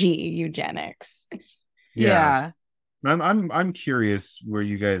OG eugenics. Yeah. I'm curious where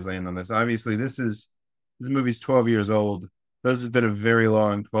you guys land on this. Obviously, this movie's 12 years old. This has been a very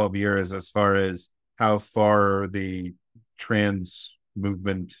long 12 years as far as how far the trans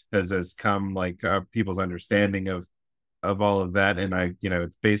movement has come, like people's understanding of all of that. And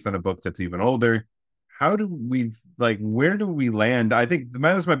it's based on a book that's even older. Where do we land? I think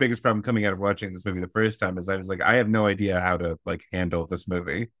that was my biggest problem coming out of watching this movie the first time, is I was like, I have no idea how to like handle this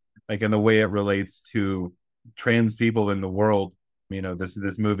movie, like in the way it relates to trans people in the world.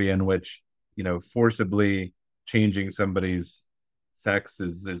 This movie in which forcibly changing somebody's sex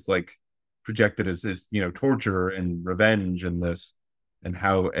is like projected as torture and revenge and this, and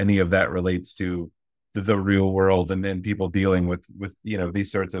how any of that relates to the real world and people dealing with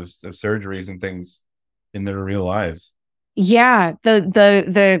these sorts of surgeries and things in their real lives. Yeah,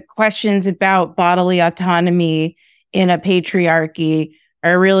 the questions about bodily autonomy in a patriarchy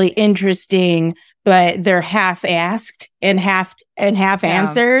are really interesting, but they're half asked and half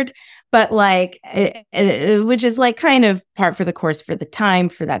answered. but like which is like kind of part for the course for the time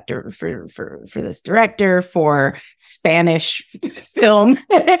for that for this director for Spanish film.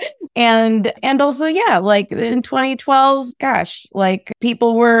 and also like in 2012, gosh, like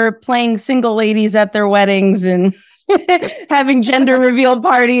people were playing single ladies at their weddings and having gender reveal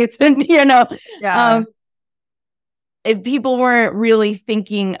parties, and if people weren't really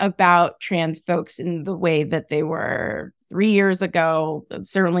thinking about trans folks in the way that they were 3 years ago,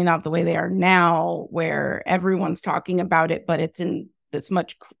 certainly not the way they are now, where everyone's talking about it, but it's in this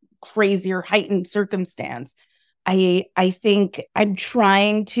much crazier, heightened circumstance. I think I'm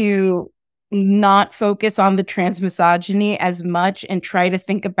trying to not focus on the trans misogyny as much and try to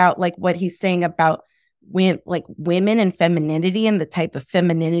think about like what he's saying about women and femininity and the type of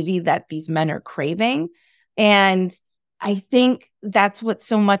femininity that these men are craving. And I think that's what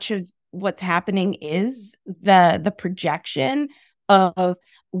so much of what's happening is the projection of,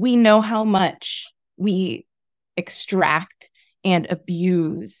 we know how much we extract and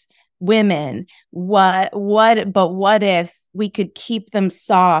abuse women. But what if we could keep them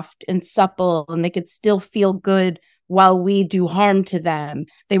soft and supple and they could still feel good while we do harm to them?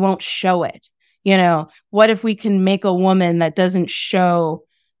 They won't show it. What if we can make a woman that doesn't show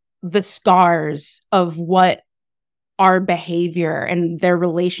the scars of what our behavior and their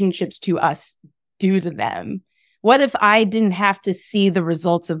relationships to us do to them? What if I didn't have to see the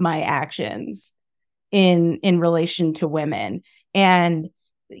results of my actions in relation to women? And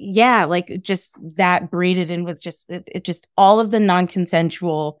like just that braided in with just all of the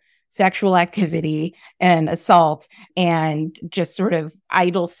non-consensual sexual activity and assault and just sort of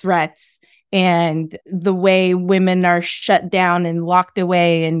idle threats and the way women are shut down and locked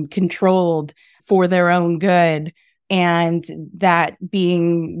away and controlled for their own good. And that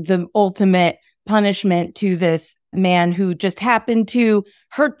being the ultimate punishment to this man who just happened to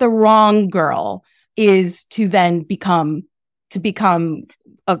hurt the wrong girl is to then become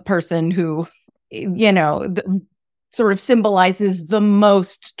a person who, sort of symbolizes the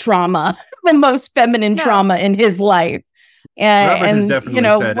most trauma, the most feminine trauma in his life. Robert has definitely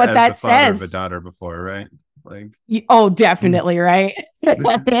said what as that the father says of a daughter before, right? Like, definitely, right?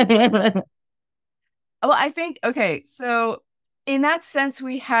 Well, I think, okay, so in that sense,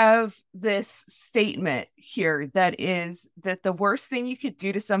 we have this statement here that is that the worst thing you could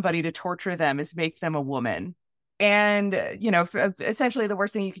do to somebody to torture them is make them a woman. And, essentially the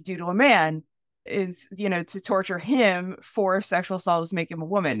worst thing you could do to a man is, to torture him for sexual assault is make him a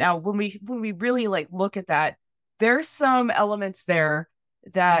woman. Now, when we really like look at that, there's some elements there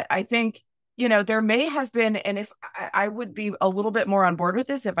that I think, there may have been, and if I would be a little bit more on board with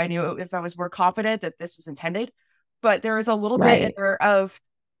this if I was more confident that this was intended, but there is a little bit in there of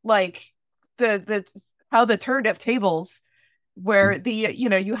like the how the turned up tables, where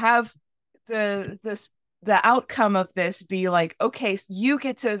you have the outcome of this be like, okay, so you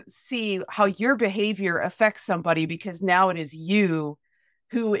get to see how your behavior affects somebody because now it is you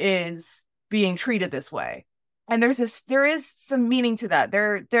who is being treated this way. And there is some meaning to that.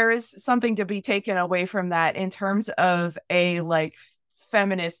 There is something to be taken away from that in terms of a like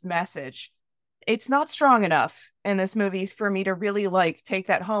feminist message. It's not strong enough in this movie for me to really like take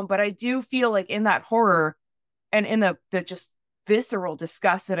that home, but I do feel like in that horror and in the just visceral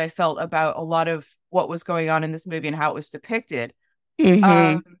disgust that I felt about a lot of what was going on in this movie and how it was depicted.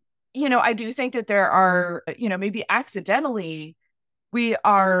 I do think that there are, maybe accidentally we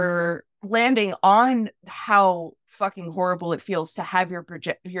are landing on how fucking horrible it feels to have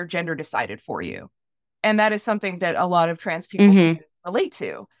your gender decided for you. And that is something that a lot of trans people can relate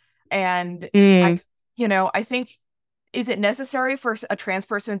to. And I think, is it necessary for a trans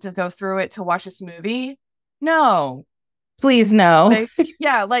person to go through it to watch this movie? No. Please no.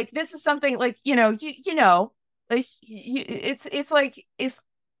 Like this is something like, like it's like if,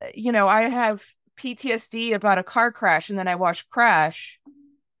 I have PTSD about a car crash and then I watch Crash.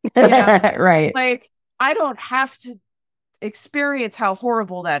 Right. Like I don't have to experience how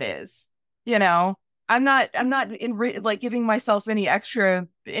horrible that is. I'm not giving myself anything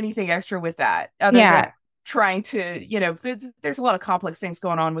extra with that. Other than trying to, there's a lot of complex things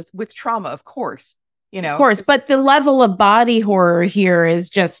going on with trauma, of course. Of course, but the level of body horror here is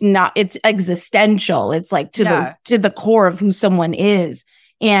just not, it's existential. It's like to the core of who someone is.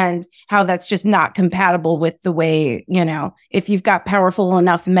 And how that's just not compatible with the way, if you've got powerful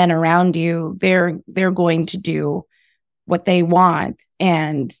enough men around you, they're going to do what they want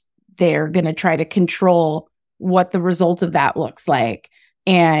and they're going to try to control what the result of that looks like.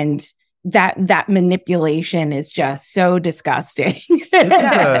 And that manipulation is just so disgusting.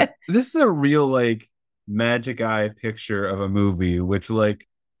 This is a real like magic eye picture of a movie, which like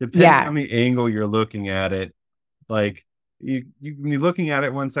depending on the angle you're looking at it, like you can be looking at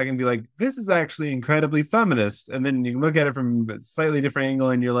it one second and be like, this is actually incredibly feminist. And then you look at it from a slightly different angle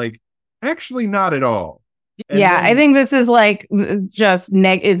and you're like, actually not at all. And yeah, then, I think this is like just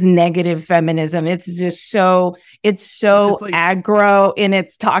it's negative feminism. It's just it's like, aggro in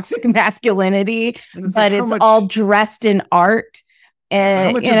its toxic masculinity, it's but like, it's all dressed in art. And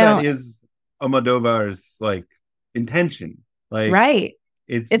how much of that is Almodovar's like intention? Like, right.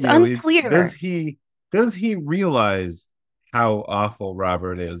 It's unclear. Does he realize how awful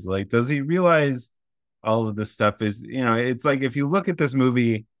Robert is? Like, does he realize all of this stuff is, it's like if you look at this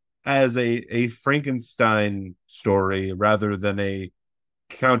movie as a Frankenstein story rather than a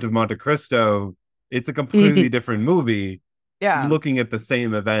Count of Monte Cristo, it's a completely different movie. Yeah. Looking at the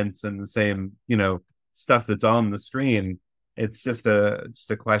same events and the same, stuff that's on the screen. It's just a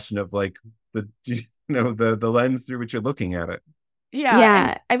question of like the lens through which you're looking at it.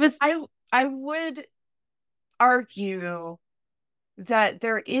 Yeah. I would argue that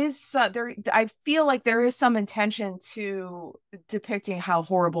I feel like there is some intention to depicting how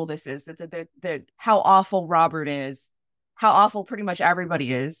horrible this is, that how awful Robert is, how awful pretty much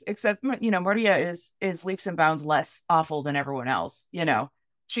everybody is, except Maria is leaps and bounds less awful than everyone else.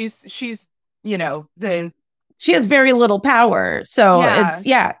 She's she has very little power, so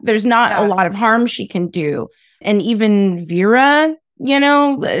there's not a lot of harm she can do. And even Vera,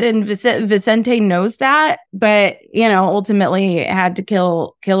 and Vicente knows that, but ultimately had to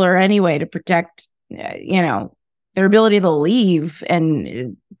kill her anyway to protect their ability to leave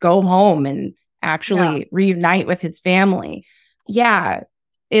and go home and actually reunite with his family.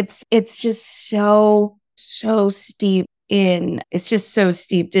 It's just so steeped in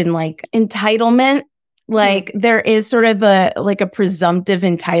like entitlement. Like there is sort of a presumptive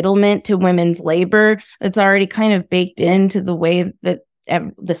entitlement to women's labor that's already kind of baked into the way that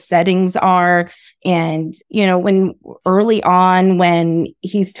the settings are. And, when early on, when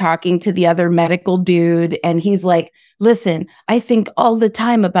he's talking to the other medical dude and he's like, listen, I think all the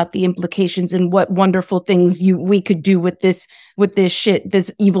time about the implications and what wonderful things we could do with this shit,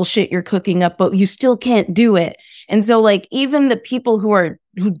 this evil shit you're cooking up, but you still can't do it. And so like, even the people who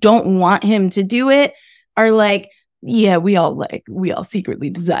don't want him to do it are like, yeah, we all secretly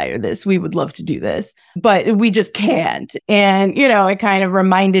desire this. We would love to do this, but we just can't. And, it kind of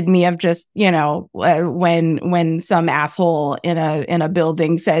reminded me of just, when some asshole in a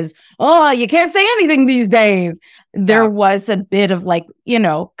building says, oh, you can't say anything these days. There was a bit of like,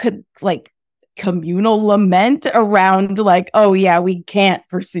 communal lament around like, oh yeah, we can't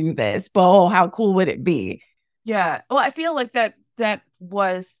pursue this, but oh, how cool would it be? Yeah. Well, I feel like that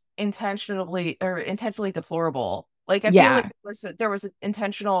was intentionally deplorable. Like I feel like there was an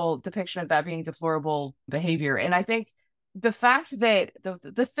intentional depiction of that being deplorable behavior. And I think the fact that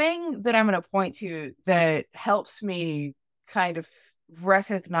the thing that I'm going to point to that helps me kind of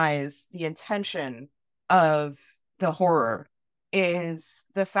recognize the intention of the horror is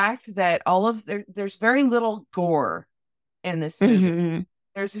the fact that there's very little gore in this movie. Mm-hmm.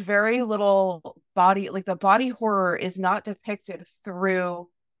 There's very little body, like the body horror is not depicted through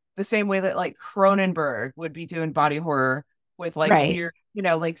the same way that like Cronenberg would be doing body horror with like weird,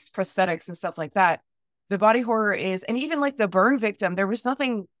 like prosthetics and stuff like that. The body horror is, and even like the burn victim, there was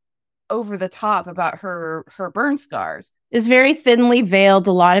nothing over the top about her burn scars. It's very thinly veiled,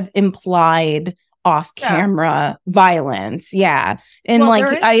 a lot of implied off-camera violence. Yeah. And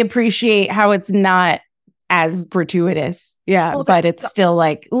I appreciate how it's not as gratuitous. Yeah. Well, but it's still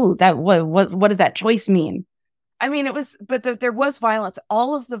like, ooh, that what does that choice mean? I mean, it was, but there was violence.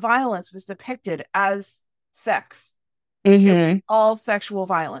 All of the violence was depicted as sex. Mm-hmm. It was all sexual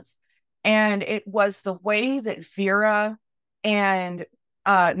violence. And it was the way that Vera and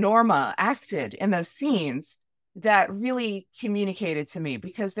Norma acted in those scenes that really communicated to me,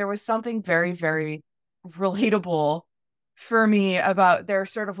 because there was something very, very relatable for me about their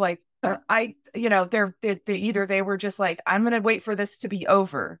sort of like, they were just like, I'm going to wait for this to be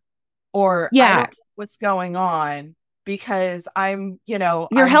over. Or I don't know what's going on because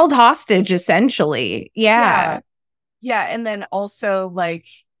you're held hostage essentially. Yeah. And then also like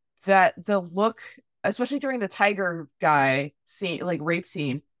the look, especially during the tiger guy scene, like rape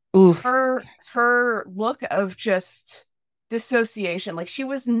scene, oof. her look of just dissociation, like she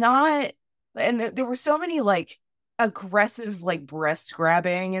was not, and there were so many like aggressive like breast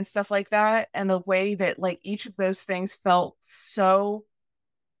grabbing and stuff like that, and the way that like each of those things felt so,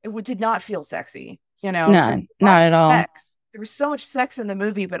 it did not feel sexy, None, not at all. There was so much sex in the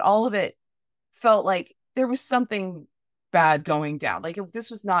movie, but all of it felt like there was something bad going down. Like this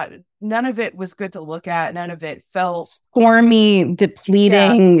was not, none of it was good to look at. None of it felt stormy,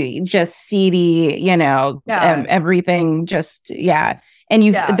 depleting, just seedy, everything just,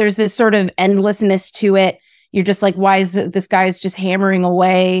 And there's this sort of endlessness to it. You're just like, why is this guy's just hammering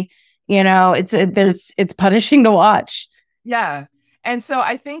away? It's punishing to watch. Yeah. And so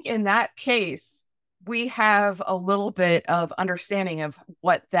I think in that case, we have a little bit of understanding of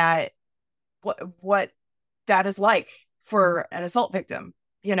what that is like for an assault victim.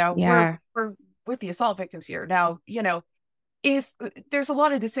 We're with the assault victims here. Now, if there's a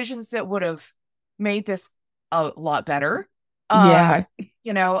lot of decisions that would have made this a lot better. A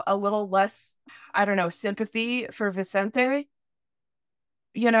little less, I don't know, sympathy for Vicente,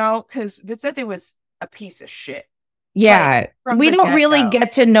 because Vicente was a piece of shit. Yeah. We don't really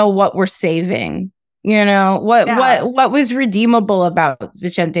get to know what we're saving. What was redeemable about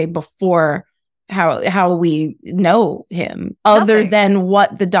Vicente before how we know him, other than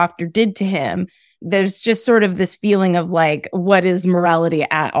what the doctor did to him. There's just sort of this feeling of like, what is morality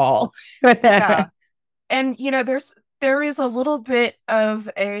at all? Yeah. And, there is a little bit of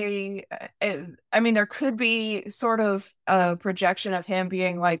there could be sort of a projection of him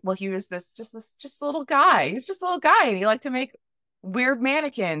being like, well, he was just a little guy. He's just a little guy. And he liked to make weird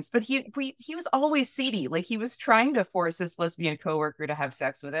mannequins, but he was always seedy. Like he was trying to force his lesbian coworker to have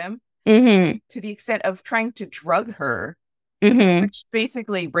sex with him to the extent of trying to drug her, which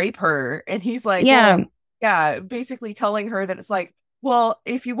basically rape her. And he's like, basically telling her that it's like, well,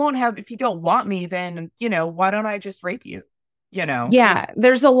 if you don't want me, then, why don't I just rape you? Yeah,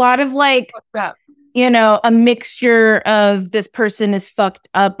 there's a lot of like, a mixture of this person is fucked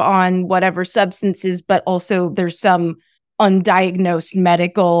up on whatever substances, but also there's some undiagnosed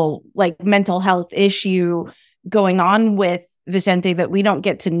mental health issue going on with Vicente that we don't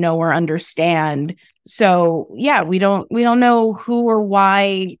get to know or understand. So we don't know who or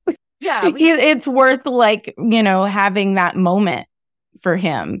why. Yeah, it's worth having that moment for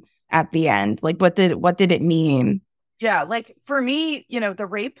him at the end. Like, what did it mean? Yeah, like for me, the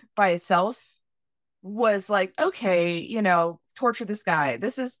rape by itself was like, okay, torture this guy.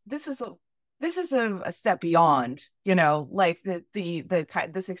 This is a step beyond, like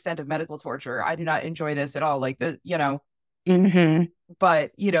this extent of medical torture. I do not enjoy this at all. Like but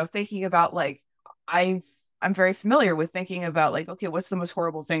thinking about like, I'm very familiar with thinking about like, okay, what's the most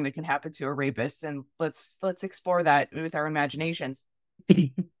horrible thing that can happen to a rapist? And let's explore that with our imaginations.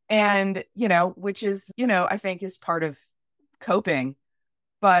 And, which is, I think is part of coping,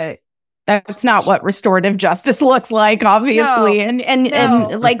 but that's not what restorative justice looks like, obviously. No,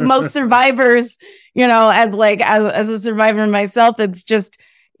 and like most survivors, and like as a survivor myself, it's just,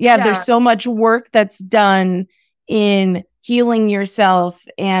 there's so much work that's done in healing yourself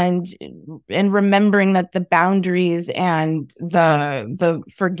and remembering that the boundaries and the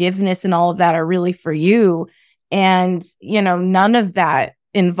forgiveness and all of that are really for you. And, none of that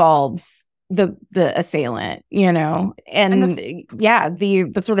involves the assailant, and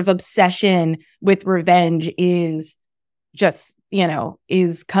the sort of obsession with revenge is just,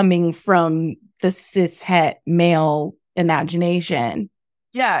 is coming from the cishet male imagination.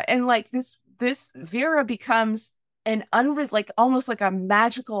 Yeah. And like this Vera becomes an almost like a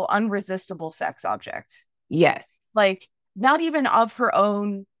magical, unresistible sex object. Yes. Like not even of her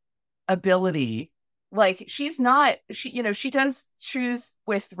own ability. Like she does choose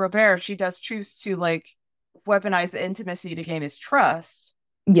with Robert, she does choose to like weaponize the intimacy to gain his trust.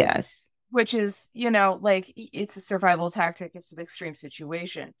 Yes. Which is, like it's a survival tactic. It's an extreme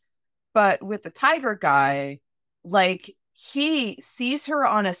situation. But with the tiger guy, like he sees her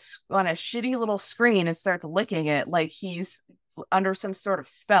on a shitty little screen and starts licking it like he's under some sort of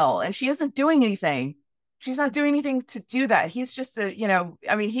spell. And she isn't doing anything. She's not doing anything to do that. He's just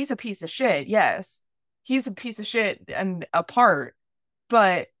he's a piece of shit. Yes. He's a piece of shit and apart,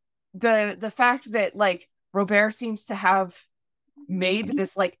 but the fact that like Robert seems to have made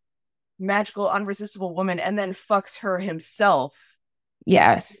this like magical, unresistible woman and then fucks her himself.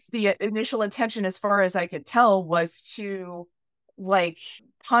 Yes. The initial intention, as far as I could tell, was to like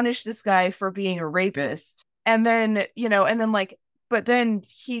punish this guy for being a rapist. And then, but then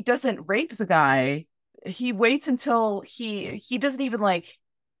he doesn't rape the guy. He waits until he doesn't even like,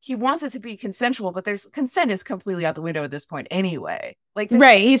 he wants it to be consensual, but consent is completely out the window at this point anyway. Like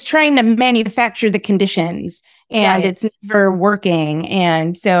right. He's trying to manufacture the conditions and it's never working.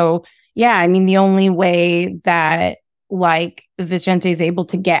 And so, the only way that like Vicente is able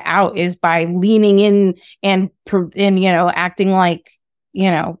to get out is by leaning in and acting like,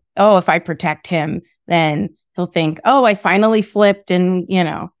 oh, if I protect him, then he'll think, oh, I finally flipped. And,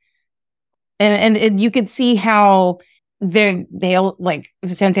 and you could see how like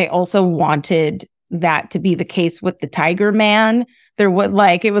Vicente also wanted that to be the case with the Tiger Man. There was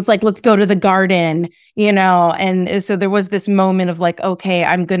like, it was like, let's go to the garden, and so there was this moment of like, okay,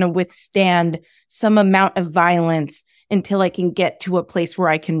 I'm going to withstand some amount of violence until I can get to a place where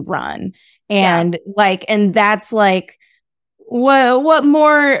I can run. And and that's like, what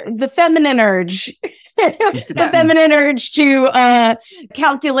more, the feminine urge, the feminine urge to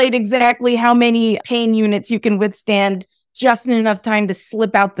calculate exactly how many pain units you can withstand just in enough time to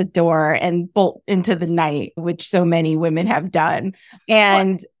slip out the door and bolt into the night, which so many women have done.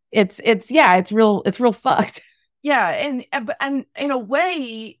 And it's real fucked. Yeah. And in a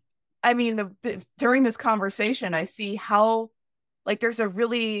way, I mean, during this conversation, I see how like there's a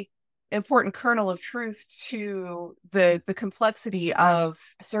really important kernel of truth to the complexity of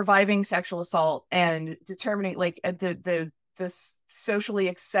surviving sexual assault and determining like the socially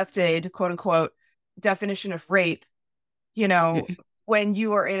accepted quote unquote definition of rape, when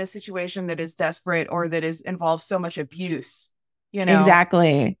you are in a situation that is desperate or that involves so much abuse,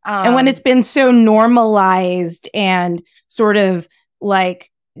 Exactly. And when it's been so normalized and sort of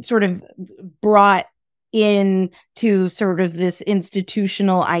brought into sort of this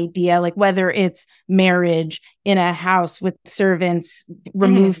institutional idea, like whether it's marriage in a house with servants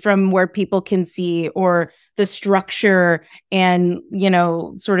removed from where people can see, or the structure and,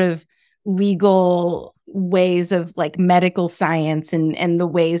 sort of legal ways of like medical science and the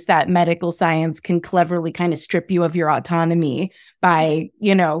ways that medical science can cleverly kind of strip you of your autonomy by,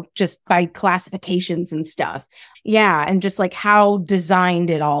 just by classifications and stuff. Yeah. And just like how designed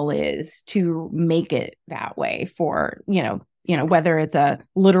it all is to make it that way for, whether it's a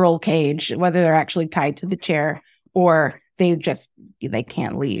literal cage, whether they're actually tied to the chair or they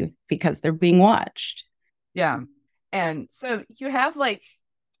can't leave because they're being watched. Yeah. And so you have like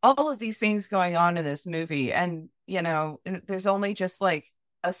all of these things going on in this movie, and there's only just like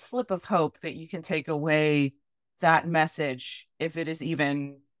a slip of hope that you can take away that message if it is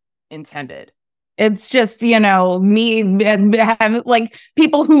even intended. It's just me and have like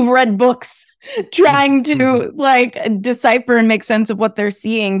people who've read books trying to like decipher and make sense of what they're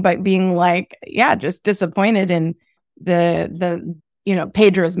seeing, but being like, just disappointed in the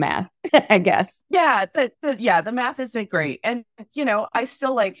Pedro's math, I guess. Yeah, the math isn't great. And, I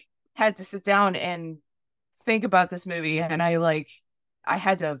still like had to sit down and think about this movie, and I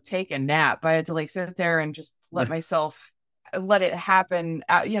had to take a nap. I had to like sit there and just let it happen.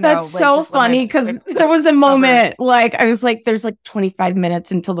 That's so funny because there was a moment like I was like, there's like 25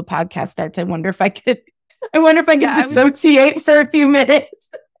 minutes until the podcast starts. I wonder if I could dissociate for a few minutes.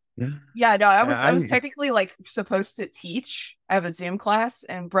 Yeah, no, I was technically like supposed to teach. I have a Zoom class,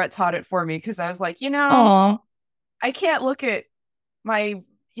 and Brett taught it for me because I was like, Aww. I can't look at my,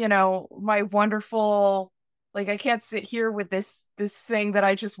 my wonderful, like I can't sit here with this thing that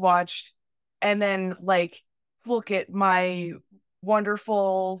I just watched and then like look at my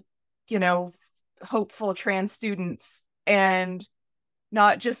wonderful, hopeful trans students and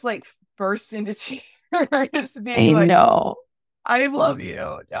not just like burst into tears. Being I know. I love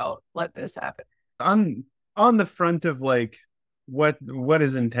you. Don't let this happen. On the front of like what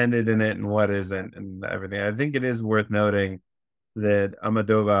is intended in it and what isn't and everything, I think it is worth noting that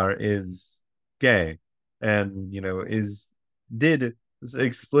Almodovar is gay and did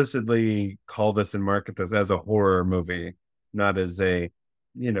explicitly call this and market this as a horror movie, not as a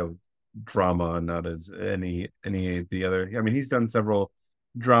drama, not as any of the other. I mean, he's done several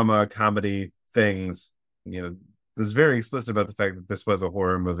drama comedy things, was very explicit about the fact that this was a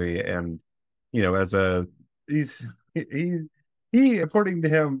horror movie, and as he according to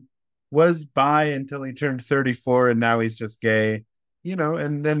him was bi until he turned 34, and now he's just gay,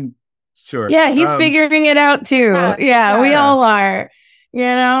 and then sure, he's figuring it out too. We all are,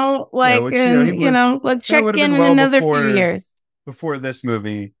 let's check in another few years before this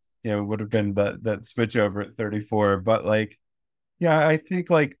movie, would have been that switch over at 34, but like, I think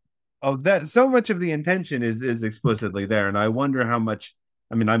like, that so much of the intention is explicitly there, and I wonder how much.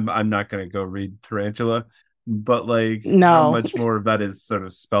 I mean, I'm not going to go read Tarantula, but like, how much more of that is sort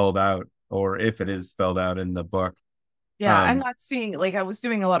of spelled out, or if it is spelled out in the book. Yeah, I'm not seeing like I was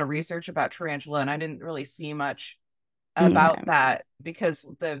doing a lot of research about Tarantula, and I didn't really see much about that because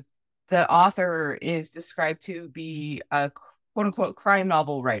the author is described to be a quote unquote crime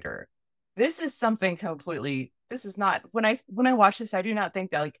novel writer. This is something completely. This is not when I watch this, I do not think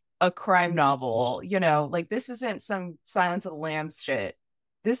that like a crime novel, like this isn't some Silence of the Lambs shit.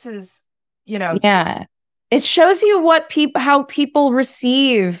 This is, it shows you how people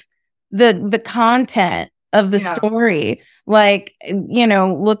receive the content of the story. Like,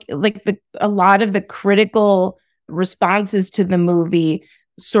 look, like a lot of the critical responses to the movie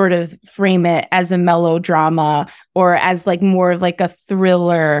sort of frame it as a melodrama or as like more of like a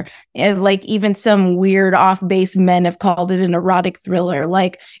thriller. And like even some weird off-base men have called it an erotic thriller.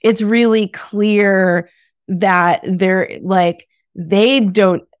 Like it's really clear that they're like, they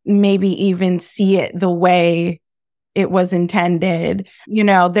don't maybe even see it the way it was intended. You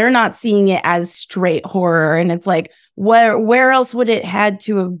know, they're not seeing it as straight horror. And it's like, where else would it had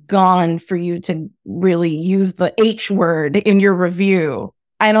to have gone for you to really use the H word in your review?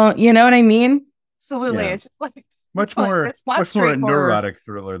 I don't, you know what I mean? Absolutely. Yeah. It's just like Much more it's not a horror. neurotic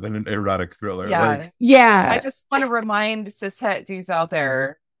thriller than an erotic thriller. Yeah. Like, Yeah. I just want to remind cishet dudes out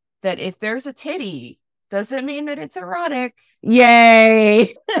there that if there's a titty, doesn't mean that it's erotic.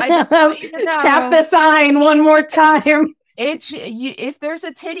 Yay. I just want you to know. Tap the sign one more time. If there's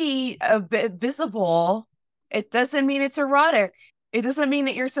a titty visible, it doesn't mean it's erotic. It doesn't mean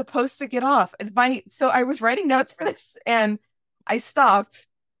that you're supposed to get off. So I was writing notes for this and I stopped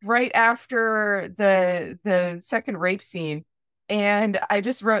right after the second rape scene. And I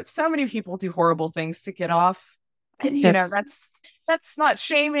just wrote, so many people do horrible things to get off. And, you know, that's not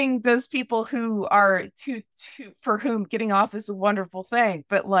shaming those people who are for whom getting off is a wonderful thing.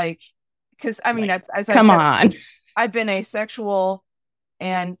 But like, because I mean, like, as I come said, on, I've been asexual,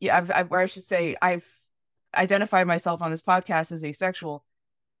 and yeah, or I should say, I've identified myself on this podcast as asexual.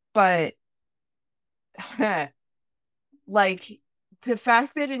 But like the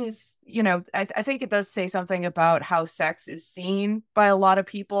fact that it is, you know, I think it does say something about how sex is seen by a lot of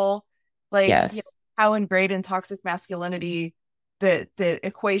people. Like, yes. You know, how ingrained in toxic masculinity, the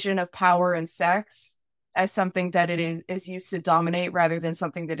equation of power and sex as something that it is used to dominate rather than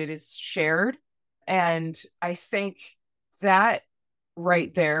something that it is shared. And I think that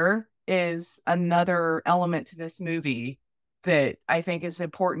right there is another element to this movie that I think is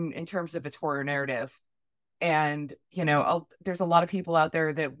important in terms of its horror narrative. And, you know, there's a lot of people out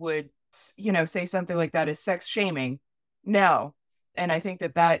there that would, you know, say something like that is sex shaming. No. And I think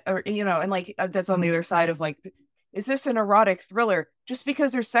that, or, you know, and like, that's on the other side of like, is this an erotic thriller? Just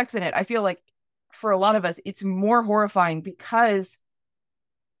because there's sex in it, I feel like for a lot of us, it's more horrifying because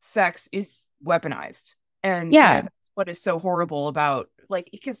sex is weaponized. And yeah, you know, that's what is so horrible about, like,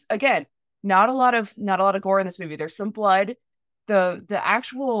 because again, not a lot of gore in this movie. There's some blood. The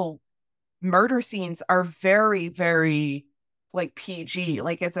actual murder scenes are very, very like PG.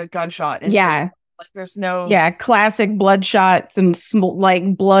 Like it's a gunshot. And yeah. so, like there's no classic bloodshot and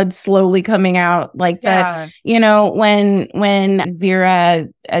like blood slowly coming out like that. You know, when Vera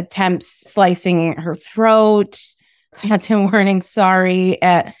attempts slicing her throat at Tim Warning, sorry,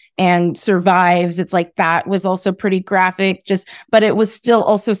 and survives. It's like that was also pretty graphic, but it was still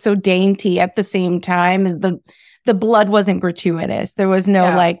also so dainty at the same time. The blood wasn't gratuitous. There was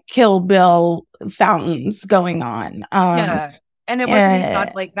no like Kill Bill fountains going on. And it wasn't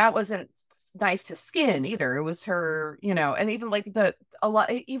even like that wasn't knife to skin either. It was her, you know, and even like the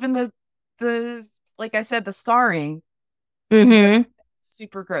like I said, the scarring,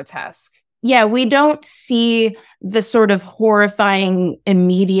 super grotesque. Yeah, we don't see the sort of horrifying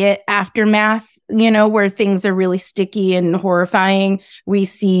immediate aftermath, you know, where things are really sticky and horrifying. We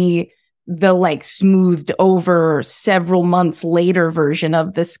see the like smoothed over several months later version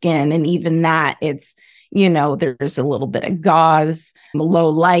of the skin. And even that, it's, you know, there's a little bit of gauze, low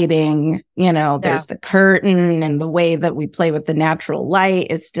lighting, you know, there's the curtain, and the way that we play with the natural light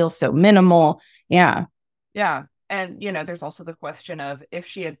is still so minimal. Yeah. Yeah. And, you know, there's also the question of if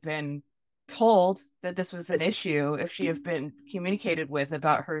she had been told that this was an issue, if she had been communicated with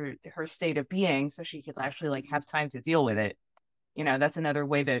about her state of being so she could actually like have time to deal with it. You know, that's another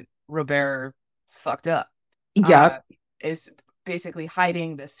way that Robert fucked up. Is basically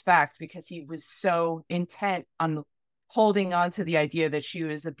hiding this fact because he was so intent on holding on to the idea that she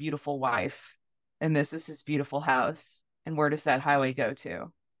was a beautiful wife and this was his beautiful house. And where does that highway go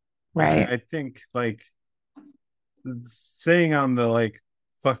to? Right. I think like saying on the like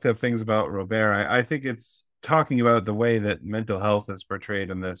fucked up things about Robert, I think it's talking about the way that mental health is portrayed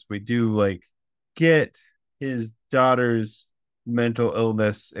in this. We do like get his daughter's mental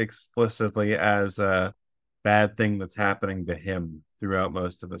illness explicitly as a bad thing that's happening to him throughout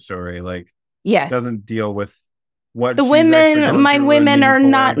most of the story. Like, doesn't deal with what the women, my women are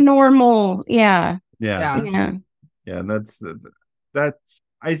not normal. Yeah. That's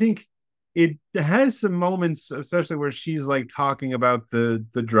I think it has some moments, especially where she's like talking about the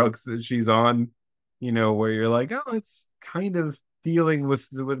drugs that she's on, you know, where you're like, oh, it's kind of dealing with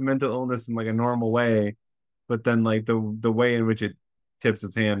mental illness in like a normal way, but then like the way in which it tips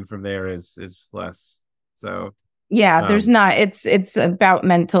its hand from there is less. So there's not. It's about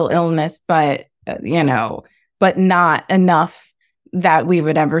mental illness, but you know, but not enough that we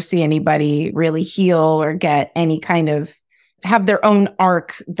would ever see anybody really heal or get any kind of have their own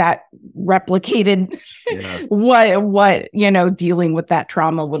arc that replicated what dealing with that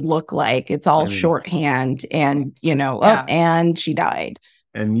trauma would look like. It's all shorthand and and she died.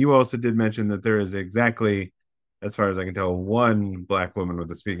 And you also did mention that there is exactly, as far as I can tell, one Black woman with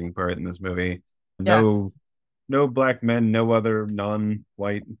a speaking part in this movie. No Black men, no other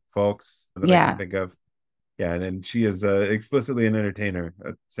non-white folks that I can think of. Yeah, and she is explicitly an entertainer,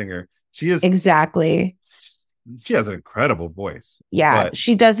 a singer. She is exactly. She has an incredible voice. Yeah,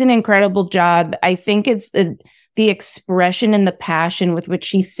 she does an incredible job. I think it's the expression and the passion with which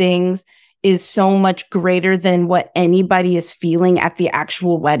she sings is so much greater than what anybody is feeling at the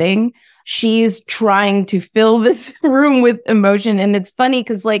actual wedding. She's trying to fill this room with emotion. And it's funny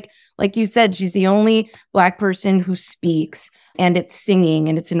because like you said, she's the only Black person who speaks, and it's singing,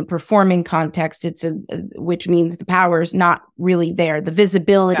 and it's in a performing context. Which means the power is not really there. The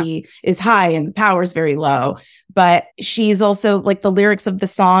visibility is high and the power is very low. But she's also like the lyrics of the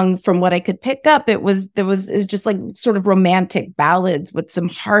song, from what I could pick up, it's just like sort of romantic ballads with some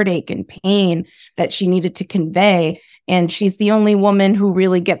heartache and pain that she needed to convey. And she's the only woman who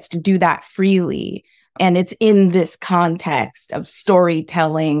really gets to do that freely. And it's in this context of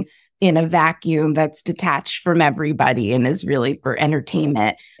storytelling in a vacuum that's detached from everybody and is really for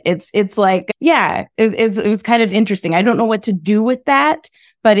entertainment. It's like, it was kind of interesting. I don't know what to do with that,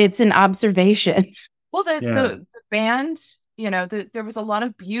 but it's an observation. Well, the band, there was a lot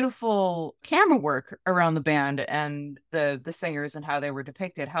of beautiful camera work around the band and the singers and how they were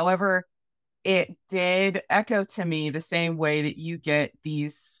depicted. However, it did echo to me the same way that you get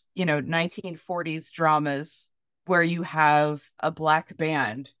these, 1940s dramas where you have a Black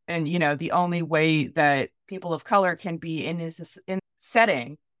band, and the only way that people of color can be in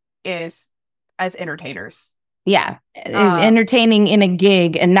setting is as entertainers. Entertaining in a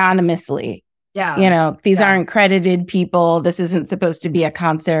gig anonymously. These aren't credited people. This isn't supposed to be a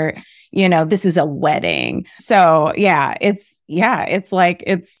concert. This is a wedding. So it's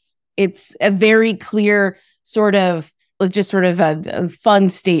a very clear sort of a fun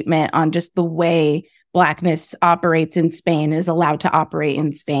statement on just the way Blackness operates in Spain, is allowed to operate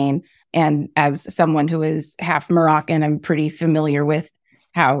in Spain. And as someone who is half Moroccan, I'm pretty familiar with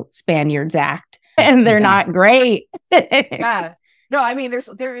how Spaniards act, and they're not great. No, I mean,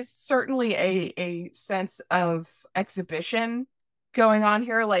 there is certainly a sense of exhibition going on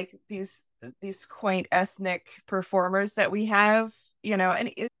here, like these quaint ethnic performers that we have,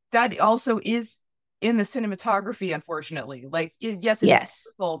 and that also is in the cinematography, unfortunately. Like, yes, it's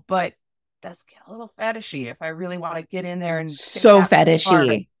beautiful, but does get a little fetishy if I really want to get in there and so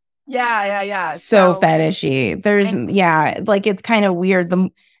fetishy. Yeah. So fetishy. There's like it's kind of weird.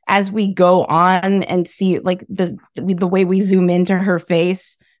 As we go on and see like the way we zoom into her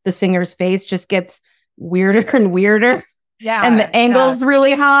face, the singer's face just gets weirder and weirder. Yeah. And the angle's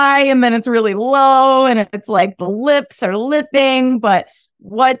really high, and then it's really low, and it's like the lips are lipping, but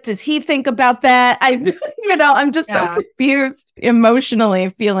what does he think about that? I'm just so confused emotionally,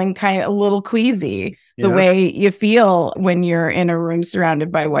 feeling kind of a little queasy the way you feel when you're in a room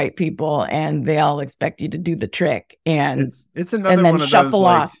surrounded by white people and they all expect you to do the trick and it's another and then one of shuffle those,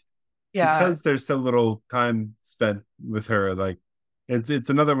 off. Because there's so little time spent with her, like it's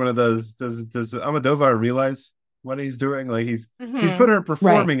another one of those. Does Almodovar realize what he's doing? Like he's put her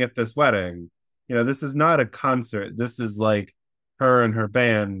performing at this wedding. This is not a concert. This is like her and her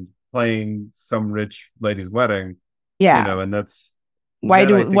band playing some rich lady's wedding. And that's why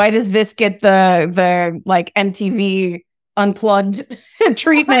does this get the like MTV unplugged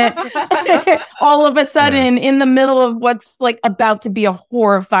treatment all of a sudden in the middle of what's like about to be a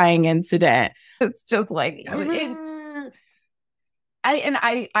horrifying incident? It's just like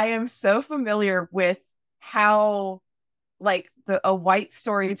I am so familiar with how like a white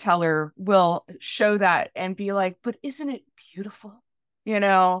storyteller will show that and be like, but isn't it beautiful?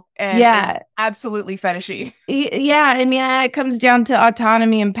 And it's absolutely fetishy. I mean, it comes down to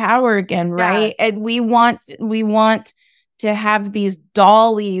autonomy and power again, right? And we want to have these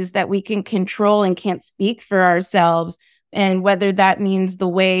dollies that we can control and can't speak for ourselves. And whether that means the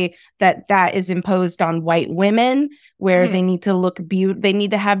way that is imposed on white women, where they need to look they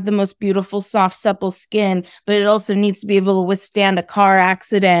need to have the most beautiful, soft, supple skin, but it also needs to be able to withstand a car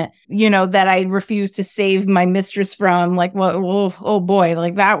accident, that I refuse to save my mistress from. Like, well, oh boy,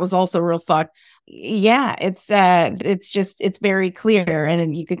 like that was also real fucked. Yeah, it's very clear,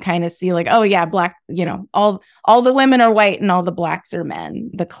 and you can kind of see like, oh yeah, Black, all the women are white and all the Blacks are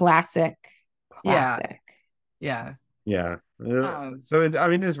men. The classic. Yeah. Yeah. Um, I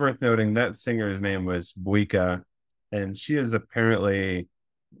mean, it's worth noting that singer's name was Buika, and she has apparently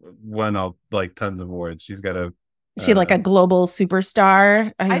won all like tons of awards. She's got a Is she like a global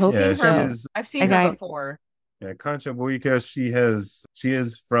superstar? I I've hope seen yeah, she her. so. is. I've seen her Okay. before. Yeah, Concha Buika. She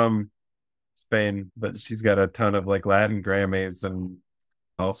is from Spain, but she's got a ton of like Latin Grammys and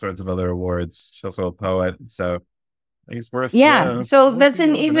all sorts of other awards. She's also a poet, so I think it's worth Yeah. So worth that's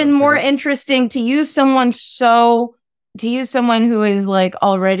people an looking up. even Check more out. interesting to use someone who is like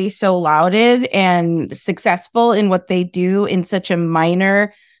already so lauded and successful in what they do in such a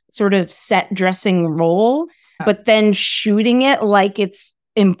minor sort of set dressing role, but then shooting it like it's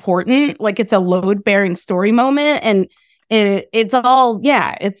important, like it's a load bearing story moment. And it's all,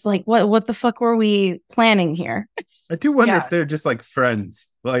 yeah, it's like, what the fuck were we planning here? I do wonder Yeah. if they're just like friends,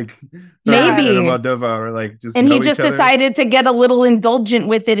 like Maybe. Darwin and Moldova, or like just And know he each just other. decided to get a little indulgent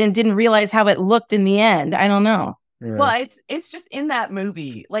with it and didn't realize how it looked in the end. I don't know. Yeah. Well, it's just in that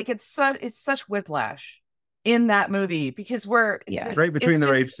movie. Like it's such whiplash in that movie because Yeah. right between the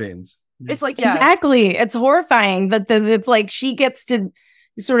just, rape scenes. It's like, yeah, Exactly. It's horrifying that it's like she gets to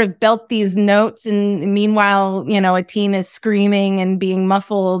sort of belt these notes, and meanwhile, a teen is screaming and being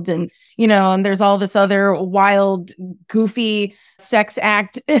muffled, and and there's all this other wild, goofy sex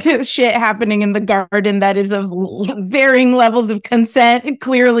act shit happening in the garden that is of varying levels of consent.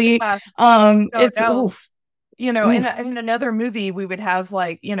 Clearly, it's oof. in another movie we would have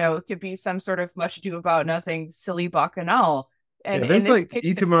like it could be some sort of much ado about nothing silly bacchanal. And there's in this like case,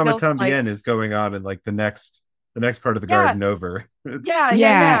 it Itumama feels Tambien like, is going on in like the next part of the garden over.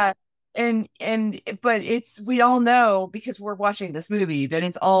 yeah. But we all know because we're watching this movie that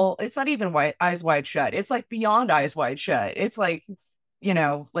it's not even Eyes Wide Shut. It's like beyond Eyes Wide Shut. It's like,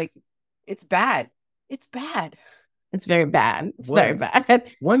 like it's bad. It's bad. It's very bad. It's very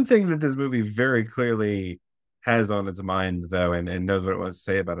bad. One thing that this movie very clearly has on its mind, though, and knows what it wants to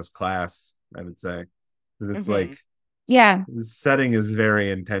say about his class, I would say, because it's like, yeah, the setting is very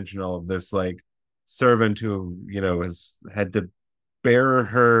intentional. This like servant who has had to bear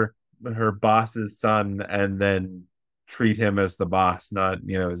her boss's son and then treat him as the boss, not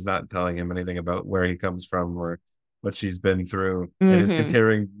is not telling him anything about where he comes from or what she's been through, and is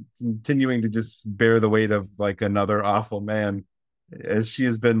continuing to just bear the weight of like another awful man, as she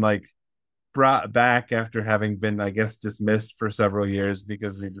has been like brought back after having been, I guess, dismissed for several years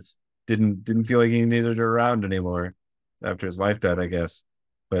because he just didn't feel like he needed her around anymore after his wife died, I guess.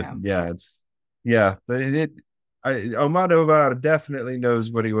 But Almodovar definitely knows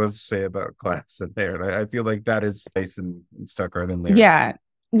what he wants to say about class in there, and I feel like that is nice and stuck right in there.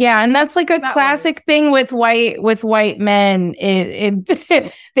 Yeah, and that's like a classic thing with white men.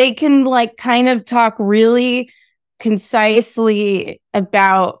 They can like kind of talk really concisely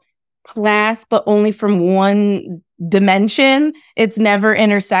about class, but only from one dimension. It's never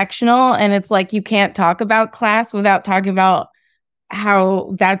intersectional, and it's like you can't talk about class without talking about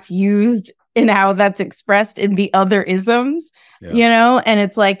how that's used and how that's expressed in the other isms, and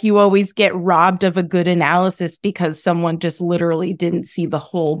it's like you always get robbed of a good analysis because someone just literally didn't see the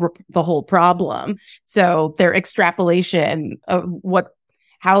whole problem. So their extrapolation of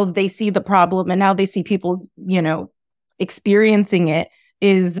how they see the problem and how they see people, experiencing it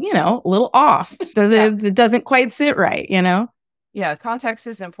is, a little off. It doesn't quite sit right, Yeah, context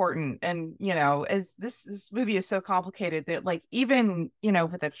is important, and as this movie is so complicated that like even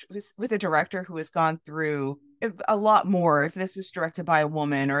with a director who has gone through a lot more, if this is directed by a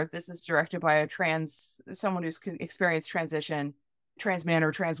woman or if this is directed by someone who's experienced transition, trans man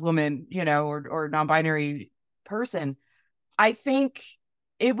or trans woman, or non-binary person, I think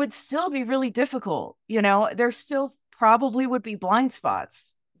it would still be really difficult. There still probably would be blind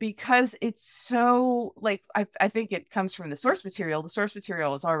spots, because it's so like I think it comes from the source material. The source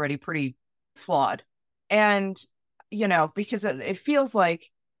material is already pretty flawed. And, because it feels like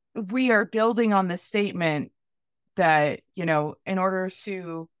we are building on the statement that, in order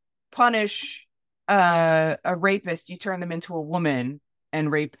to punish a rapist, you turn them into a woman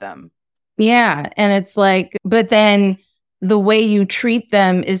and rape them. Yeah. And it's like, but then the way you treat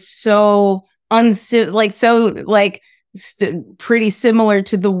them is so pretty similar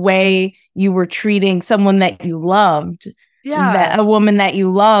to the way you were treating someone that you loved. Yeah. A woman that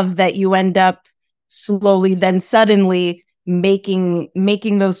you love, that you end up slowly then suddenly making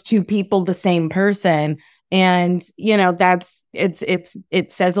those two people the same person. And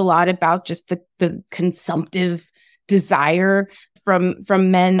it says a lot about just the consumptive desire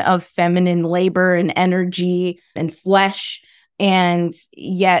from men of feminine labor and energy and flesh, and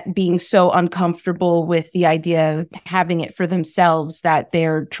yet being so uncomfortable with the idea of having it for themselves that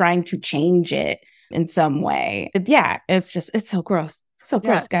they're trying to change it in some way. It's so gross. So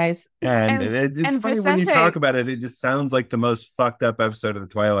gross, guys. And it's and funny Vicente, when you talk about it, it just sounds like the most fucked up episode of the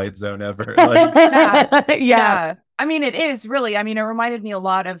Twilight Zone ever. Like, yeah. I mean, it is really. I mean, it reminded me a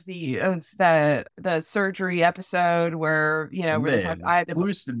lot of the surgery episode where where they talk.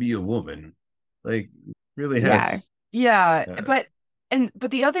 Forced to be a woman, like really has. But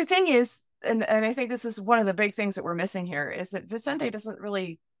the other thing is, and I think this is one of the big things that we're missing here is that Vicente doesn't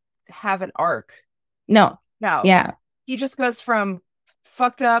really have an arc. No. Yeah. He just goes from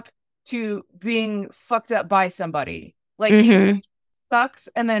fucked up to being fucked up by somebody. Like he sucks,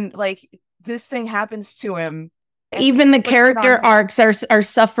 and then like this thing happens to him. Even the character arcs are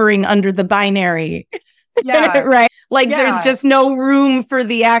suffering under the binary. Yeah. Right. Like there's just no room for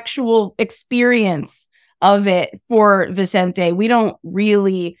the actual experience of it for Vicente. We don't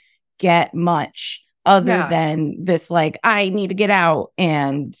really get much other than this, like, I need to get out,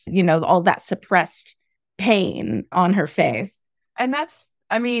 and all that suppressed pain on her face. And that's,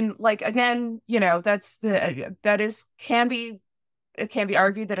 I mean, like, again, it can be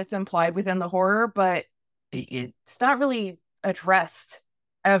argued that it's implied within the horror, but it's not really addressed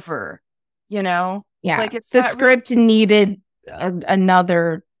ever, Yeah. Like the script needed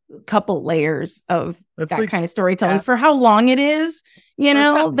another couple layers of that kind of storytelling for how long it is,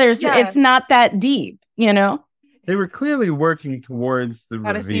 it's not that deep, They were clearly working towards the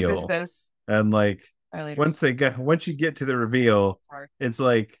not reveal. As deep as those. And like, once you get to the reveal, it's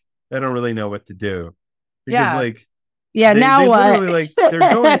like, I don't really know what to do. Because now what? Literally, they're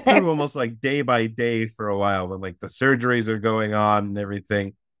going through almost like day by day for a while when like the surgeries are going on and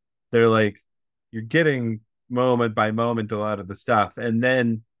everything. They're like, you're getting moment by moment a lot of the stuff. And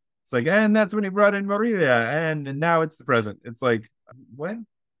then it's like, and that's when he brought in Maria, and now it's the present. It's like, what?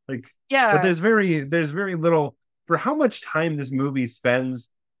 Like, but there's very little for how much time this movie spends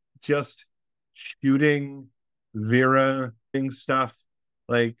just shooting Vera stuff.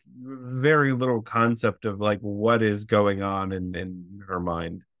 Like very little concept of like what is going on in her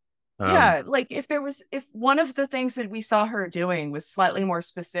mind. Like if one of the things that we saw her doing was slightly more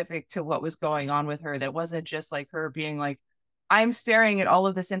specific to what was going on with her, that wasn't just like her being like, I'm staring at all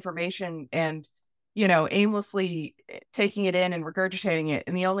of this information and aimlessly taking it in and regurgitating it,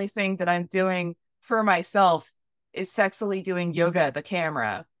 and the only thing that I'm doing for myself is sexily doing yoga at the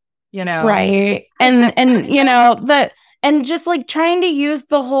camera, right? And and just like trying to use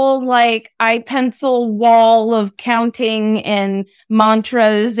the whole like eye pencil wall of counting and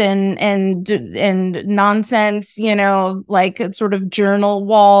mantras and nonsense, like a sort of journal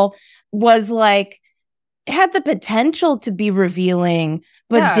wall was like, had the potential to be revealing,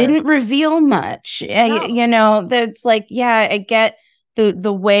 but didn't reveal much. That's like, I get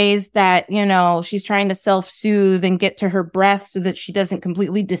the ways that, she's trying to self-soothe and get to her breath so that she doesn't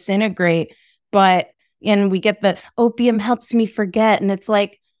completely disintegrate. And we get the opium helps me forget. And it's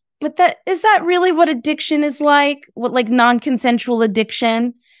like, but is that really what addiction is like? What, like non-consensual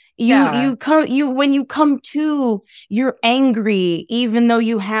addiction? When you come to, you're angry, even though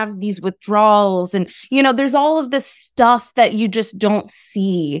you have these withdrawals, and there's all of this stuff that you just don't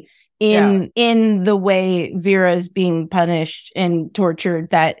see in the way Vera is being punished and tortured,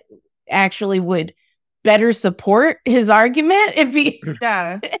 that actually would better support his argument if he,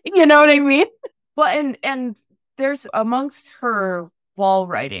 you know what I mean? Well, and there's amongst her wall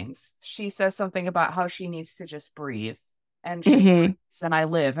writings, she says something about how she needs to just breathe. And she breathes, and I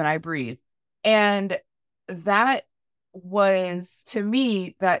live and I breathe. And that was, to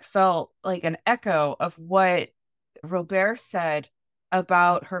me, that felt like an echo of what Robert said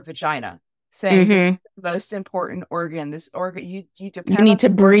about her vagina, saying this is the most important organ. This organ, you depend you need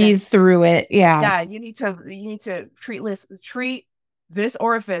to breathe through it. Yeah, you need to treat this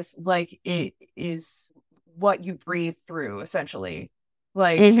orifice like it is what you breathe through, essentially.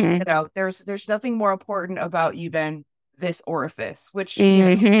 Like, there's nothing more important about you than this orifice, which you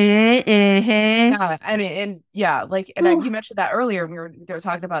mentioned that earlier when they were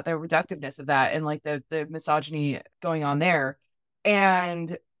talking about the reductiveness of that and like the misogyny going on there,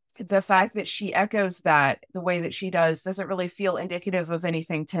 and the fact that she echoes that the way that she doesn't really feel indicative of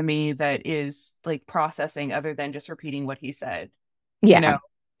anything to me that is like processing other than just repeating what he said. I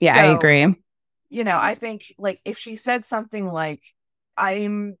agree. I think like if she said something like,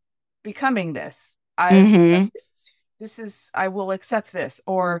 I'm becoming this, this is, I will accept this,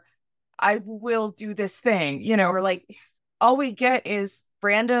 or I will do this thing, or like all we get is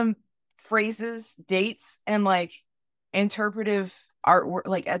random phrases, dates, and like interpretive artwork,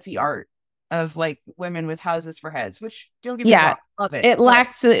 like Etsy art of like women with houses for heads, which don't get me wrong, love it. It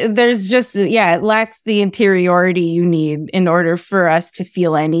lacks, it lacks the interiority you need in order for us to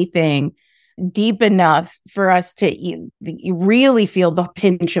feel anything deep enough for us to you really feel the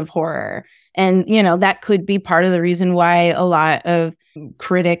pinch of horror. And, that could be part of the reason why a lot of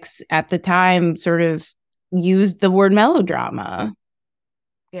critics at the time sort of used the word melodrama.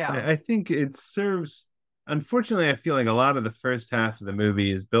 Yeah. I think it serves, unfortunately, I feel like a lot of the first half of the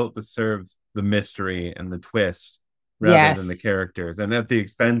movie is built to serve the mystery and the twist rather than the characters, and at the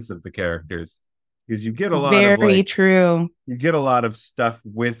expense of the characters. Because you get a lot of very true. You get a lot of stuff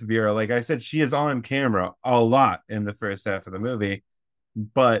with Vera. Like I said, she is on camera a lot in the first half of the movie,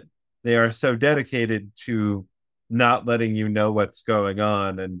 but they are so dedicated to not letting you know what's going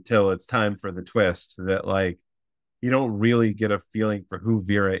on until it's time for the twist that like you don't really get a feeling for who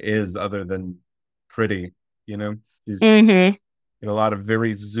Vera is other than pretty, She's get a lot of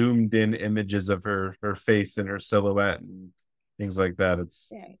very zoomed in images of her face and her silhouette and things like that.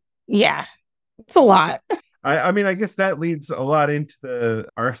 It's a lot. I mean, I guess that leads a lot into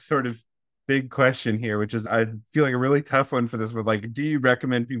our sort of big question here, which is I feel like a really tough one for this one. Like, do you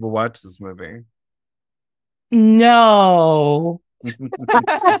recommend people watch this movie? No.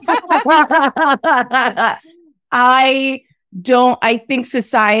 I don't. I think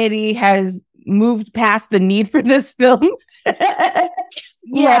society has moved past the need for this film.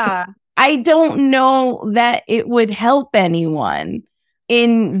 Yeah. I don't know that it would help anyone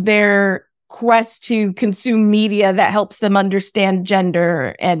in their quest to consume media that helps them understand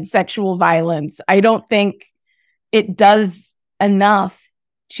gender and sexual violence. I don't think it does enough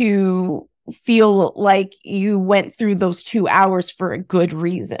to feel like you went through those 2 hours for a good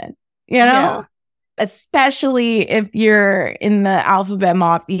reason, Yeah. Especially if you're in the alphabet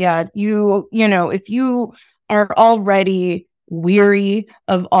mafia, if you are already weary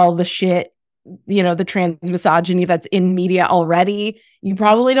of all the shit, the trans misogyny that's in media already, you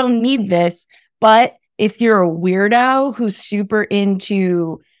probably don't need this. But if you're a weirdo who's super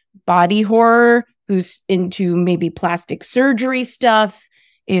into body horror, who's into maybe plastic surgery stuff,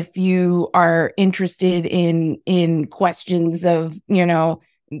 if you are interested in questions of,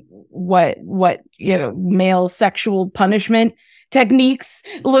 what male sexual punishment techniques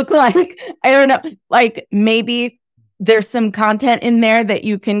look like, I don't know, like maybe there's some content in there that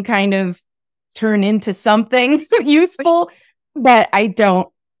you can kind of turn into something useful, but I don't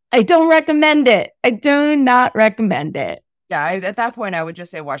recommend it. I do not recommend it. Yeah, at that point, I would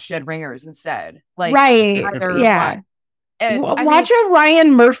just say watch Dead Ringers instead. Like, right? Yeah, and watch a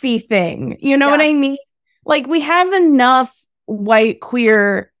Ryan Murphy thing. You know what I mean? Like, we have enough white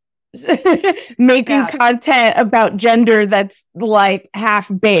queer making content about gender that's like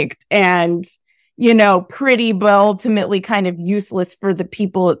half baked and pretty, but ultimately kind of useless for the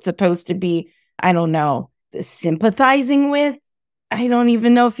people it's supposed to be. I don't know, sympathizing with. I don't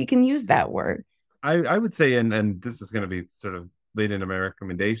even know if you can use that word. I would say, and this is going to be sort of leading into my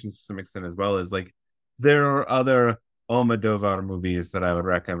recommendations to some extent as well, is like there are other Almodovar movies that I would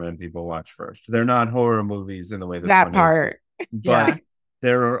recommend people watch first. They're not horror movies in the way that one part is, but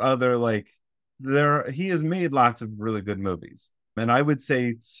there are other he has made lots of really good movies. And I would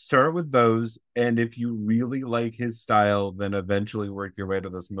say start with those. And if you really like his style, then eventually work your way to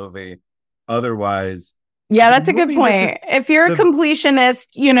this movie. Otherwise, that's a good point. If you're a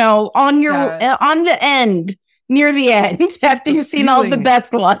completionist, on the end, near the end, after you've seen all the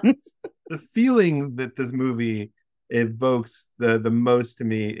best ones. The feeling that this movie evokes the most to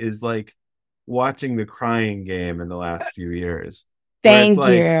me is like watching The Crying Game in the last few years. Thank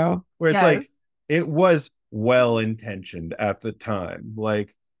you. Where it's like, it was well-intentioned at the time.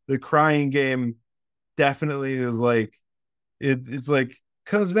 Like, The Crying Game definitely is like, it's like,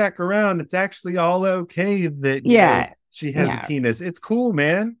 comes back around. It's actually all okay that she has a penis. It's cool,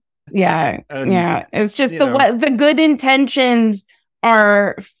 man. It's just the good intentions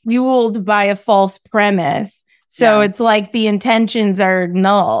are fueled by a false premise. So it's like the intentions are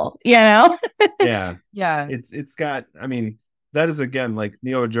null, Yeah. It's got, I mean, that is, again, like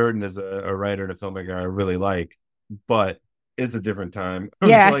Neil Jordan is a writer and a filmmaker I really like, but it's a different time.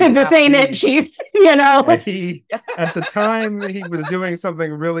 Yeah, this ain't it, Chief. At the time, he was doing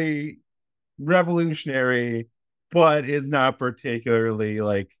something really revolutionary, but is not particularly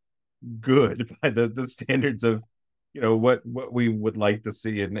like good by the standards of what we would like to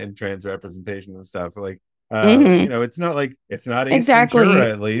see in trans representation and stuff. Like it's not like it's not exactly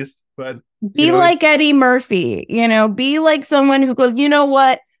Ventura, at least, but be like Eddie Murphy. Be like someone who goes, you know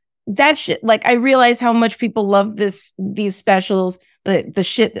what, that shit. Like, I realize how much people love these specials, but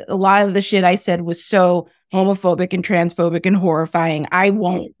a lot of the shit I said was so homophobic and transphobic and horrifying. I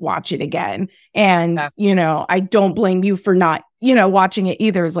won't watch it again. And I don't blame you for not watching it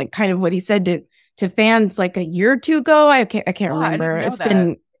either. Is like kind of what he said to fans like a year or two ago. I can't remember. It's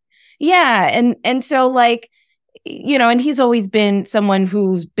been Yeah. And so like, and he's always been someone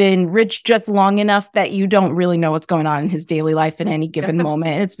who's been rich just long enough that you don't really know what's going on in his daily life at any given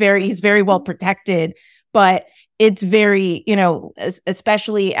moment. He's very well protected, but it's very,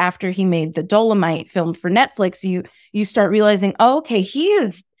 especially after he made the Dolomite film for Netflix, you start realizing, oh, okay,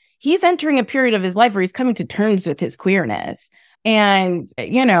 he's entering a period of his life where he's coming to terms with his queerness. And,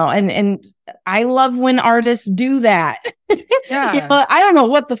 and I love when artists do that. Yeah. I don't know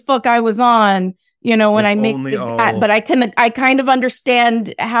what the fuck I was on, when I make that, but I kind of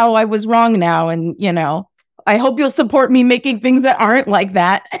understand how I was wrong now. And, I hope you'll support me making things that aren't like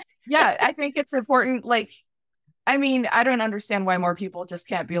that. Yeah, I think it's important. Like, I mean, I don't understand why more people just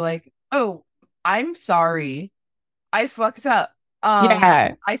can't be like, oh, I'm sorry, I fucked up.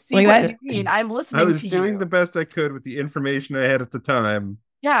 Yeah, I see what you mean. I'm listening. I was to doing you. the best I could with the information I had at the time.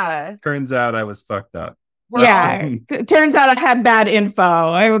 Yeah. Turns out I was fucked up. Turns out I had bad info.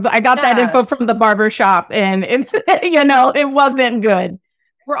 I got that info from the barbershop, and it wasn't good.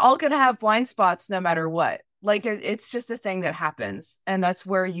 We're all gonna have blind spots no matter what. Like it's just a thing that happens, and that's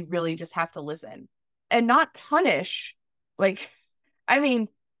where you really just have to listen and not punish. Like, I mean,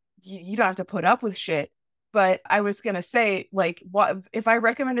 you don't have to put up with shit. But I was going to say, like, what if I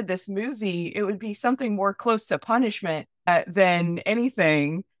recommended this movie, it would be something more close to punishment than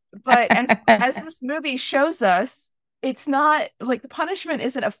anything. But as this movie shows us, it's not like the punishment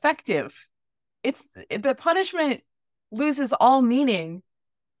isn't effective. The punishment loses all meaning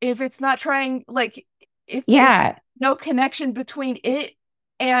if it's not trying, like, if no connection between it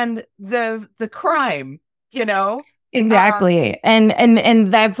and the crime, Exactly.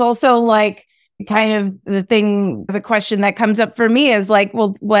 And that's also like, kind of the question that comes up for me is like,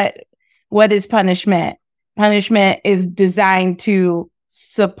 well, what is punishment? Punishment is designed to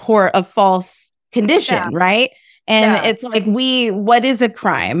support a false condition, right? And it's like, what is a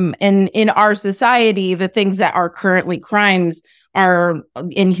crime? And in our society, the things that are currently crimes are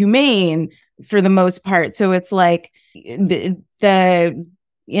inhumane for the most part. So it's like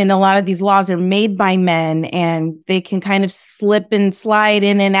in a lot of these laws are made by men, and they can kind of slip and slide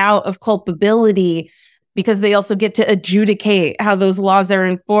in and out of culpability because they also get to adjudicate how those laws are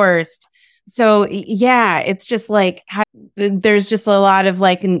enforced. So it's just like there's just a lot of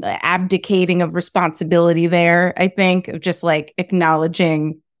like an abdicating of responsibility there, I think, of just like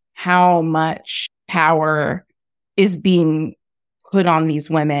acknowledging how much power is being put on these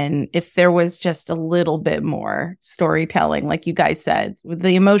women. If there was just a little bit more storytelling, like you guys said,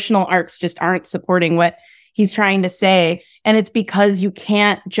 the emotional arcs just aren't supporting what he's trying to say. And it's because you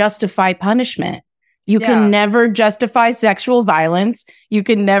can't justify punishment. You can never justify sexual violence. You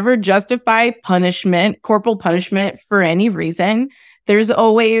can never justify punishment, corporal punishment, for any reason. There's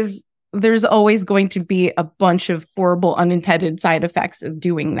always going to be a bunch of horrible unintended side effects of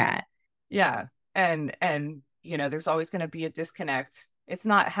doing that. Yeah. And there's always going to be a disconnect. It's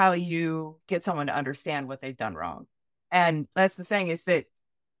not how you get someone to understand what they've done wrong. And that's the thing, is that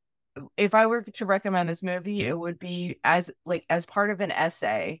if I were to recommend this movie, it would be as part of an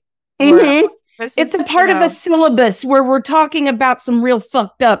essay. Mm-hmm. It's a part of a syllabus where we're talking about some real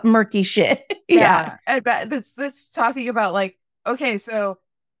fucked up, murky shit. Yeah. And that's talking about like, okay, so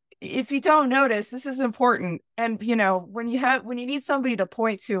if you don't notice, this is important. And, when you need somebody to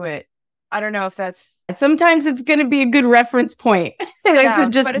point to it, I don't know if that's... Sometimes it's going to be a good reference point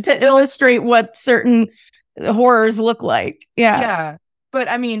to illustrate what certain horrors look like. Yeah. Yeah. But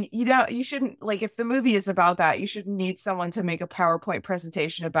I mean, you shouldn't, like, if the movie is about that, you shouldn't need someone to make a PowerPoint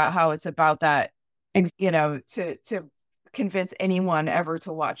presentation about how it's about that, to convince anyone ever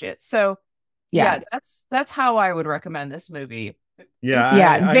to watch it. So that's how I would recommend this movie.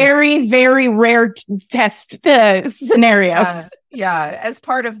 Very, very rare test scenarios. As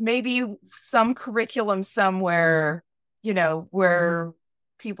part of maybe some curriculum somewhere, where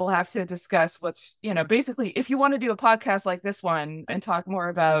people have to discuss what's, basically, if you want to do a podcast like this one and talk more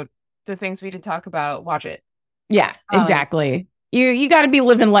about the things we did talk about, watch it. Yeah, exactly. You got to be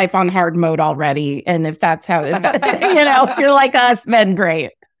living life on hard mode already. And if that's how, if you're like us, then great.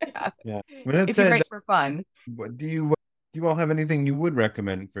 Yeah. If it makes for fun. Do you all have anything you would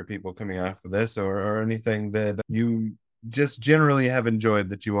recommend for people coming off of this, or anything that you just generally have enjoyed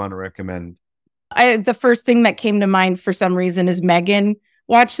that you want to recommend? The first thing that came to mind for some reason is Megan.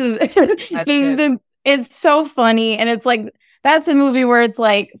 Watch it's so funny. And it's like, that's a movie where it's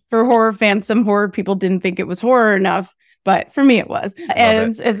like, for horror fans, some horror people didn't think it was horror enough, but for me it was.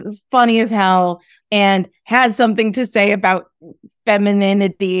 And it's funny as hell, and has something to say about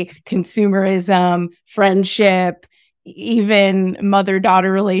femininity, consumerism, friendship, even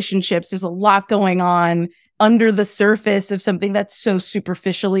mother-daughter relationships. There's a lot going on. under the surface of something that's so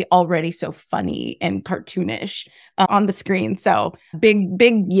superficially already so funny and cartoonish on the screen. So big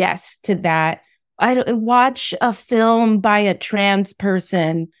yes to that. I don't watch a film by a trans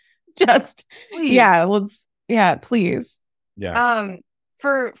person. Just Please. yeah, please. Yeah.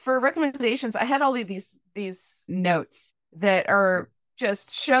 For recommendations, I had all of these notes that are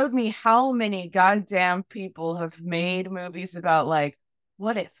just showed me how many goddamn people have made movies about like,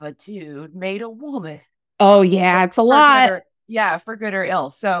 what if a dude made a woman? Oh yeah, it's a lot. For good or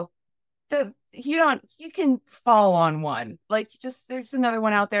ill. So you can fall on one. Like, just there's another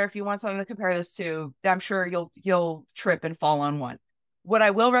one out there if you want something to compare this to. I'm sure you'll trip and fall on one. What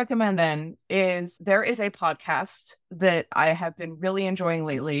I will recommend then is there is a podcast that I have been really enjoying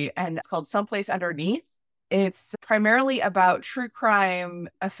lately, and it's called Someplace Underneath. It's primarily about true crime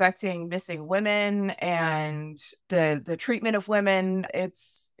affecting missing women and the treatment of women.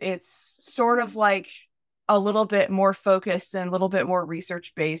 It's sort of like a little bit more focused and a little bit more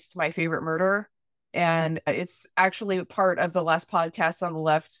research based, My Favorite Murder. And it's actually part of the Last Podcast on the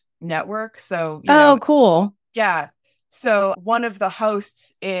Left network. So, cool. Yeah. So one of the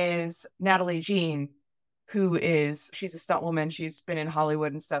hosts is Natalie Jean, she's a stunt woman. She's been in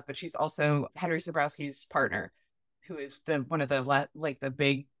Hollywood and stuff, but she's also Henry Zabrowski's partner, who is one of the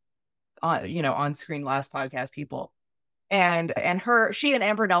big, on-screen Last Podcast people. And she and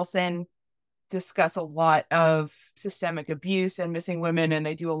Amber Nelson discuss a lot of systemic abuse and missing women, and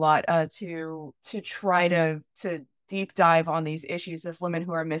they do a lot to try to deep dive on these issues of women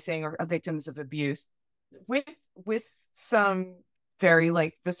who are missing or victims of abuse with some very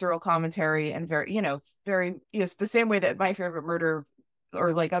like visceral commentary and very the same way that My Favorite Murder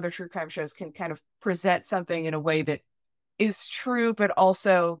or like other true crime shows can kind of present something in a way that is true but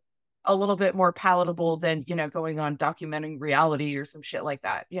also a little bit more palatable than going on documenting reality or some shit like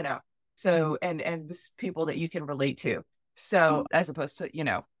that. So and people that you can relate to. So as opposed to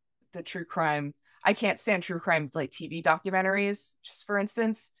the true crime, I can't stand true crime like TV documentaries, just for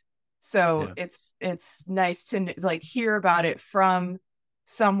instance. So yeah. It's nice to like hear about it from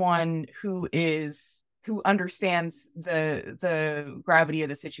someone who understands the gravity of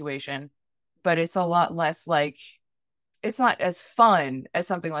the situation, but it's a lot less like, it's not as fun as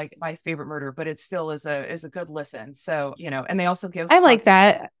something like My Favorite Murder, but it still is a good listen. So, and they also give, I like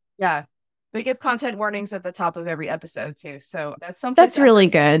that. Yeah. They give content warnings at the top of every episode too. So that's really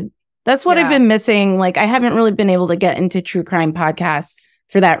good. That's what I've been missing. Like, I haven't really been able to get into true crime podcasts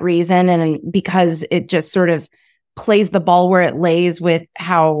for that reason. And because it just sort of plays the ball where it lays with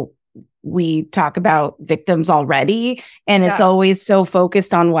how we talk about victims already. And it's always so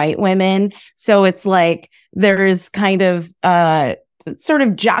focused on white women. So it's like, there's kind of sort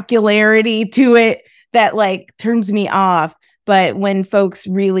of jocularity to it that like turns me off. But when folks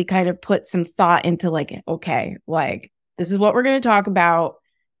really kind of put some thought into like, okay, like this is what we're going to talk about,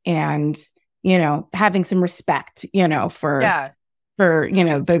 and having some respect, for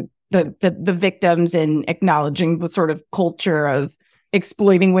the victims, and acknowledging the sort of culture of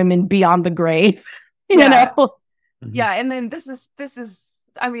exploiting women beyond the grave, Yeah, and then this is.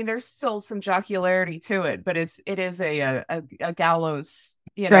 I mean, there's still some jocularity to it, but it is a gallows,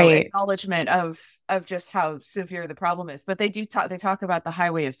 acknowledgement of just how severe the problem is. But they talk about the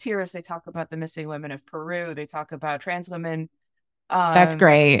Highway of Tears. They talk about the missing women of Peru. They talk about trans women. That's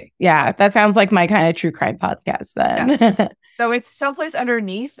great. Yeah, that sounds like my kind of true crime podcast then. Yeah. So it's Someplace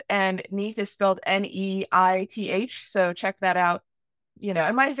Underneath, and Neath is spelled Neith. So check that out.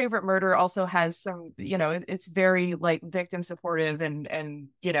 And My Favorite Murder also has some, it's very like victim supportive and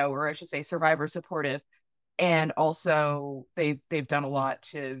or I should say survivor supportive. And also they've done a lot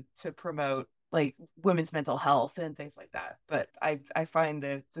to promote like women's mental health and things like that. But I find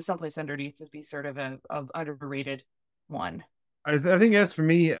the Someplace Underneath to be sort of a underrated one. I think as for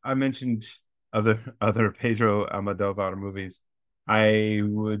me, I mentioned other Pedro Almodovar movies. I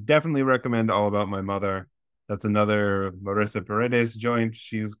would definitely recommend All About My Mother. That's another Marissa Paredes joint.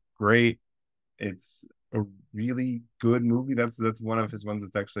 She's great. It's a really good movie. That's one of his ones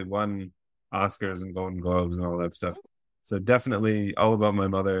that's actually won Oscars and Golden Globes and all that stuff. So definitely All About My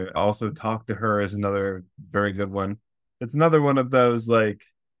Mother. Also Talk to Her is another very good one. It's another one of those like,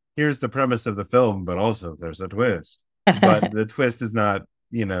 here's the premise of the film, but also there's a twist. But the twist is not,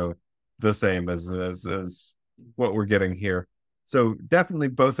 the same as what we're getting here. So definitely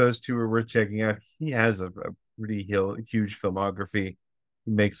both those two are worth checking out. He has a pretty huge filmography.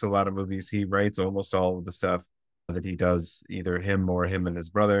 He makes a lot of movies. He writes almost all of the stuff that he does, either him and his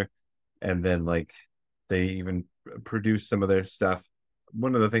brother. And then like they even produce some of their stuff.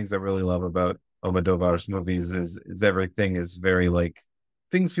 One of the things I really love about Almodovar's movies is everything is very like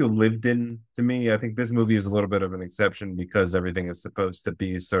things feel lived in to me. I think this movie is a little bit of an exception because everything is supposed to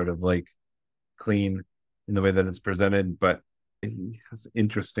be sort of like clean in the way that it's presented, but it has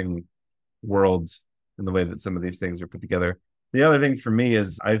interesting worlds in the way that some of these things are put together. The other thing for me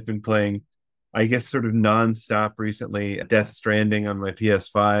is I've been playing, I guess, sort of nonstop recently, Death Stranding on my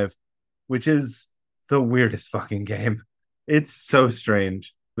PS5, which is the weirdest fucking game. It's so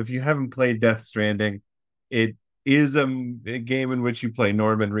strange. If you haven't played Death Stranding, it is a game in which you play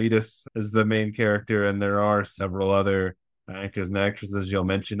Norman Reedus as the main character, and there are several other actors and actresses you'll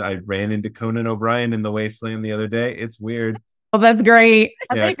mention. I ran into Conan O'Brien in the Wasteland the other day. It's weird. Oh, that's great.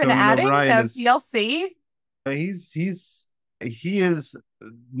 Have Yeah, they been Conan adding O'Brien the is DLC? he is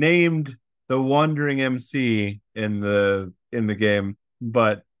named the Wandering MC in the game,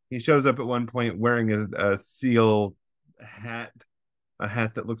 but he shows up at one point wearing a seal hat, a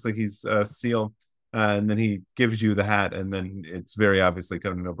hat that looks like he's a seal, and then he gives you the hat, and then it's very obviously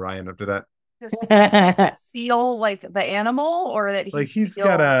Conan O'Brien after that. The seal, like the animal, or that Like he's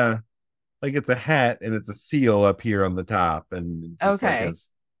got it's a hat and it's a seal up here on the top, and just like his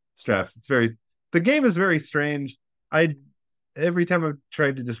straps. The game is very strange. Every time I've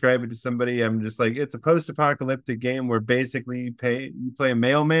tried to describe it to somebody, I'm just like, it's a post-apocalyptic game where basically you play a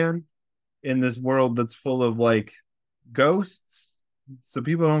mailman in this world that's full of like ghosts. So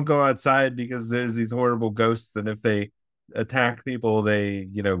people don't go outside because there's these horrible ghosts, and if they attack people, they,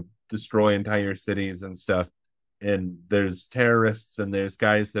 destroy entire cities and stuff. And there's terrorists, and there's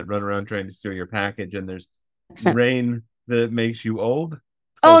guys that run around trying to steal your package, and there's rain that makes you old.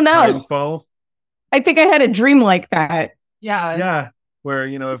 Oh no. Fall. I think I had a dream like that. Yeah. Where,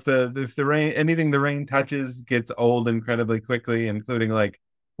 if the rain, anything the rain touches gets old incredibly quickly, including like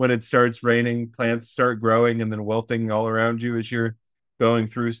when it starts raining, plants start growing and then wilting all around you as you're going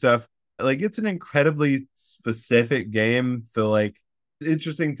through stuff. Like, it's an incredibly specific game. So like,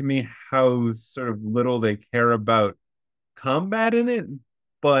 interesting to me how sort of little they care about combat in it,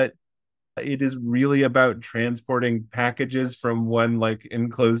 but it is really about transporting packages from one like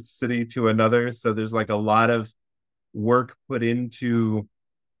enclosed city to another. So there's like a lot of work put into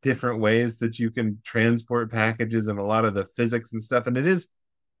different ways that you can transport packages and a lot of the physics and stuff. And it is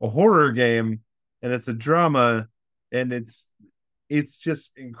a horror game, and it's a drama, and it's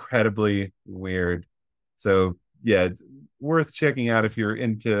just incredibly weird. So yeah, worth checking out if you're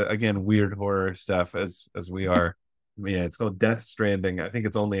into, again, weird horror stuff as we are. Yeah, it's called Death Stranding. I think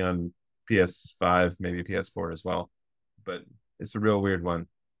it's only on PS5, maybe PS4 as well, but it's a real weird one.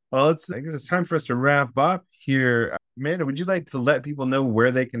 Well, I guess it's time for us to wrap up here. Amanda, would you like to let people know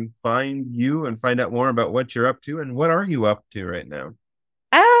where they can find you and find out more about what you're up to, and what are you up to right now?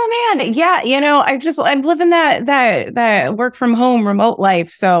 Oh man, yeah, I'm living that work from home remote life.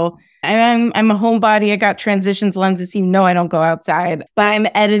 So I'm a homebody. I got transitions lenses. I don't go outside, but I'm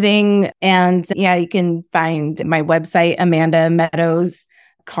editing, and yeah, you can find my website, Amanda Meadows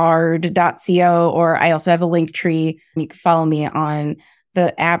card.co, or I also have a link tree. You can follow me on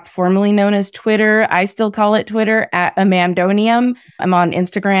the app formerly known as Twitter. I still call it Twitter, at Amandonium. I'm on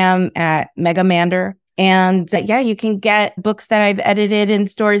Instagram at Megamander. And you can get books that I've edited in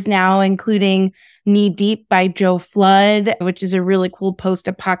stores now, including Knee Deep by Joe Flood, which is a really cool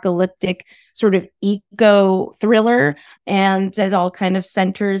post-apocalyptic sort of eco thriller. And it all kind of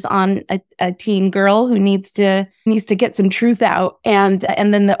centers on a teen girl who needs to get some truth out. And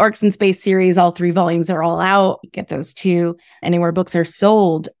then the Orcs in Space series, all 3 volumes are all out. You get those too anywhere books are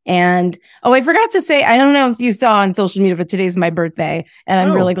sold. And I forgot to say, I don't know if you saw on social media, but today's my birthday, and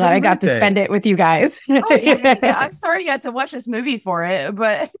I'm really glad I got to spend it with you guys. I'm sorry you had to watch this movie for it,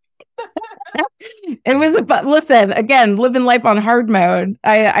 but it was about, listen, again, living life on hard mode.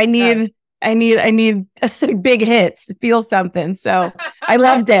 I need big hits to feel something. So I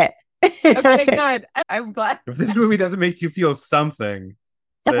loved it. Okay, good. I'm glad. If this movie doesn't make you feel something,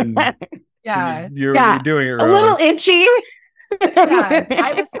 then you're doing it wrong. A little itchy.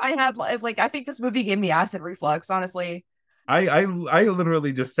 I think this movie gave me acid reflux, honestly. I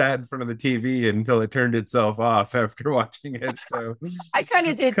literally just sat in front of the TV until it turned itself off after watching it. So I kind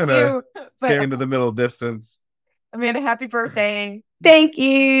of did too. Stay into the middle distance. Amanda, happy birthday. Thank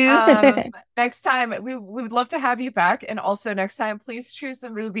you. Next time we would love to have you back. And also next time, please choose a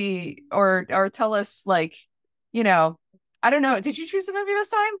movie or tell us, like, I don't know. Did you choose a movie this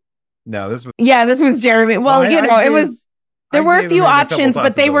time? No, this was Jeremy. Well, it was, there were a few options,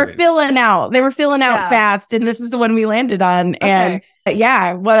 but they were filling out. They were filling out fast. And this is the one we landed on. Okay.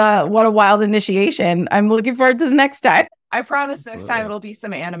 And what a wild initiation. I'm looking forward to the next time. I promise next time it'll be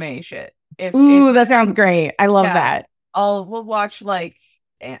some anime shit. That sounds great. I love that. We'll watch like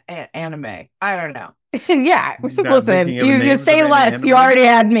anime. I don't know. Yeah. Not Listen, thinking of you names say of any less. You anime? already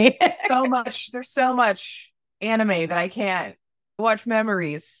had me. So much. There's so much anime that I can't watch.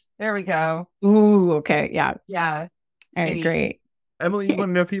 Memories. There we go. Ooh, okay. Yeah. Yeah. All right, Maybe. great. Emily, you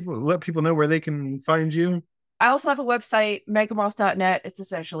want to let people know where they can find you? I also have a website, megamoth.net. It's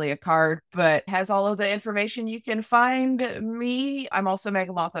essentially a card, but has all of the information you can find me. I'm also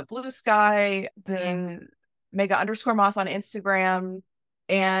Megamoth at Blue Sky, then Mega_Moth on Instagram,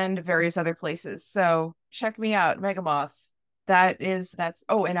 and various other places. So check me out, Megamoth.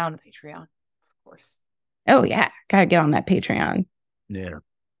 Oh, and on Patreon, of course. Oh, yeah. Gotta get on that Patreon. Yeah.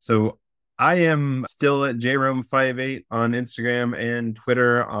 So I am still at jrome58 on Instagram and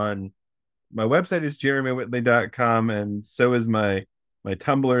Twitter. On my website is jeremywhitley.com, and so is my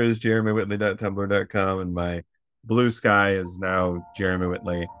Tumblr is jeremywhitley.tumblr.com, and my Blue Sky is now Jeremy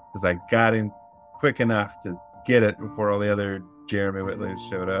Whitley, because I got in quick enough to get it before all the other Jeremy Whitleys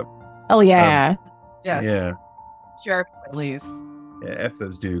showed up. Oh, yeah. Yes. Yeah. Jeremy Whitley's. Yeah, F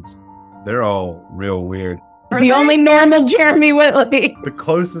those dudes. They're all real weird. The only normal Jeremy Whitley. The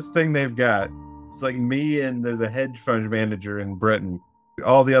closest thing they've got, it's like me and there's a hedge fund manager in Britain.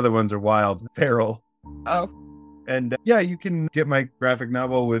 All the other ones are wild, feral. Oh. And yeah, you can get my graphic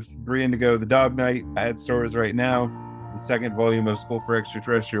novel with Bree Indigo, The Dog Knight, at stores right now. The second volume of School for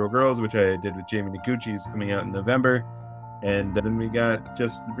Extraterrestrial Girls, which I did with Jamie Noguchi, is coming out in November. And then we got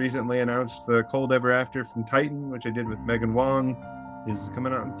just recently announced The Cold Ever After from Titan, which I did with Megan Wong, is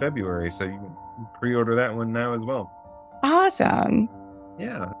coming out in February. So you can pre-order that one now as well. Awesome.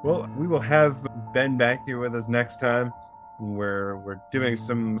 Yeah. Well, we will have Ben back here with us next time, where we're doing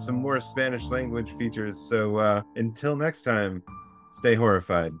some more Spanish language features. So until next time, stay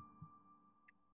horrified.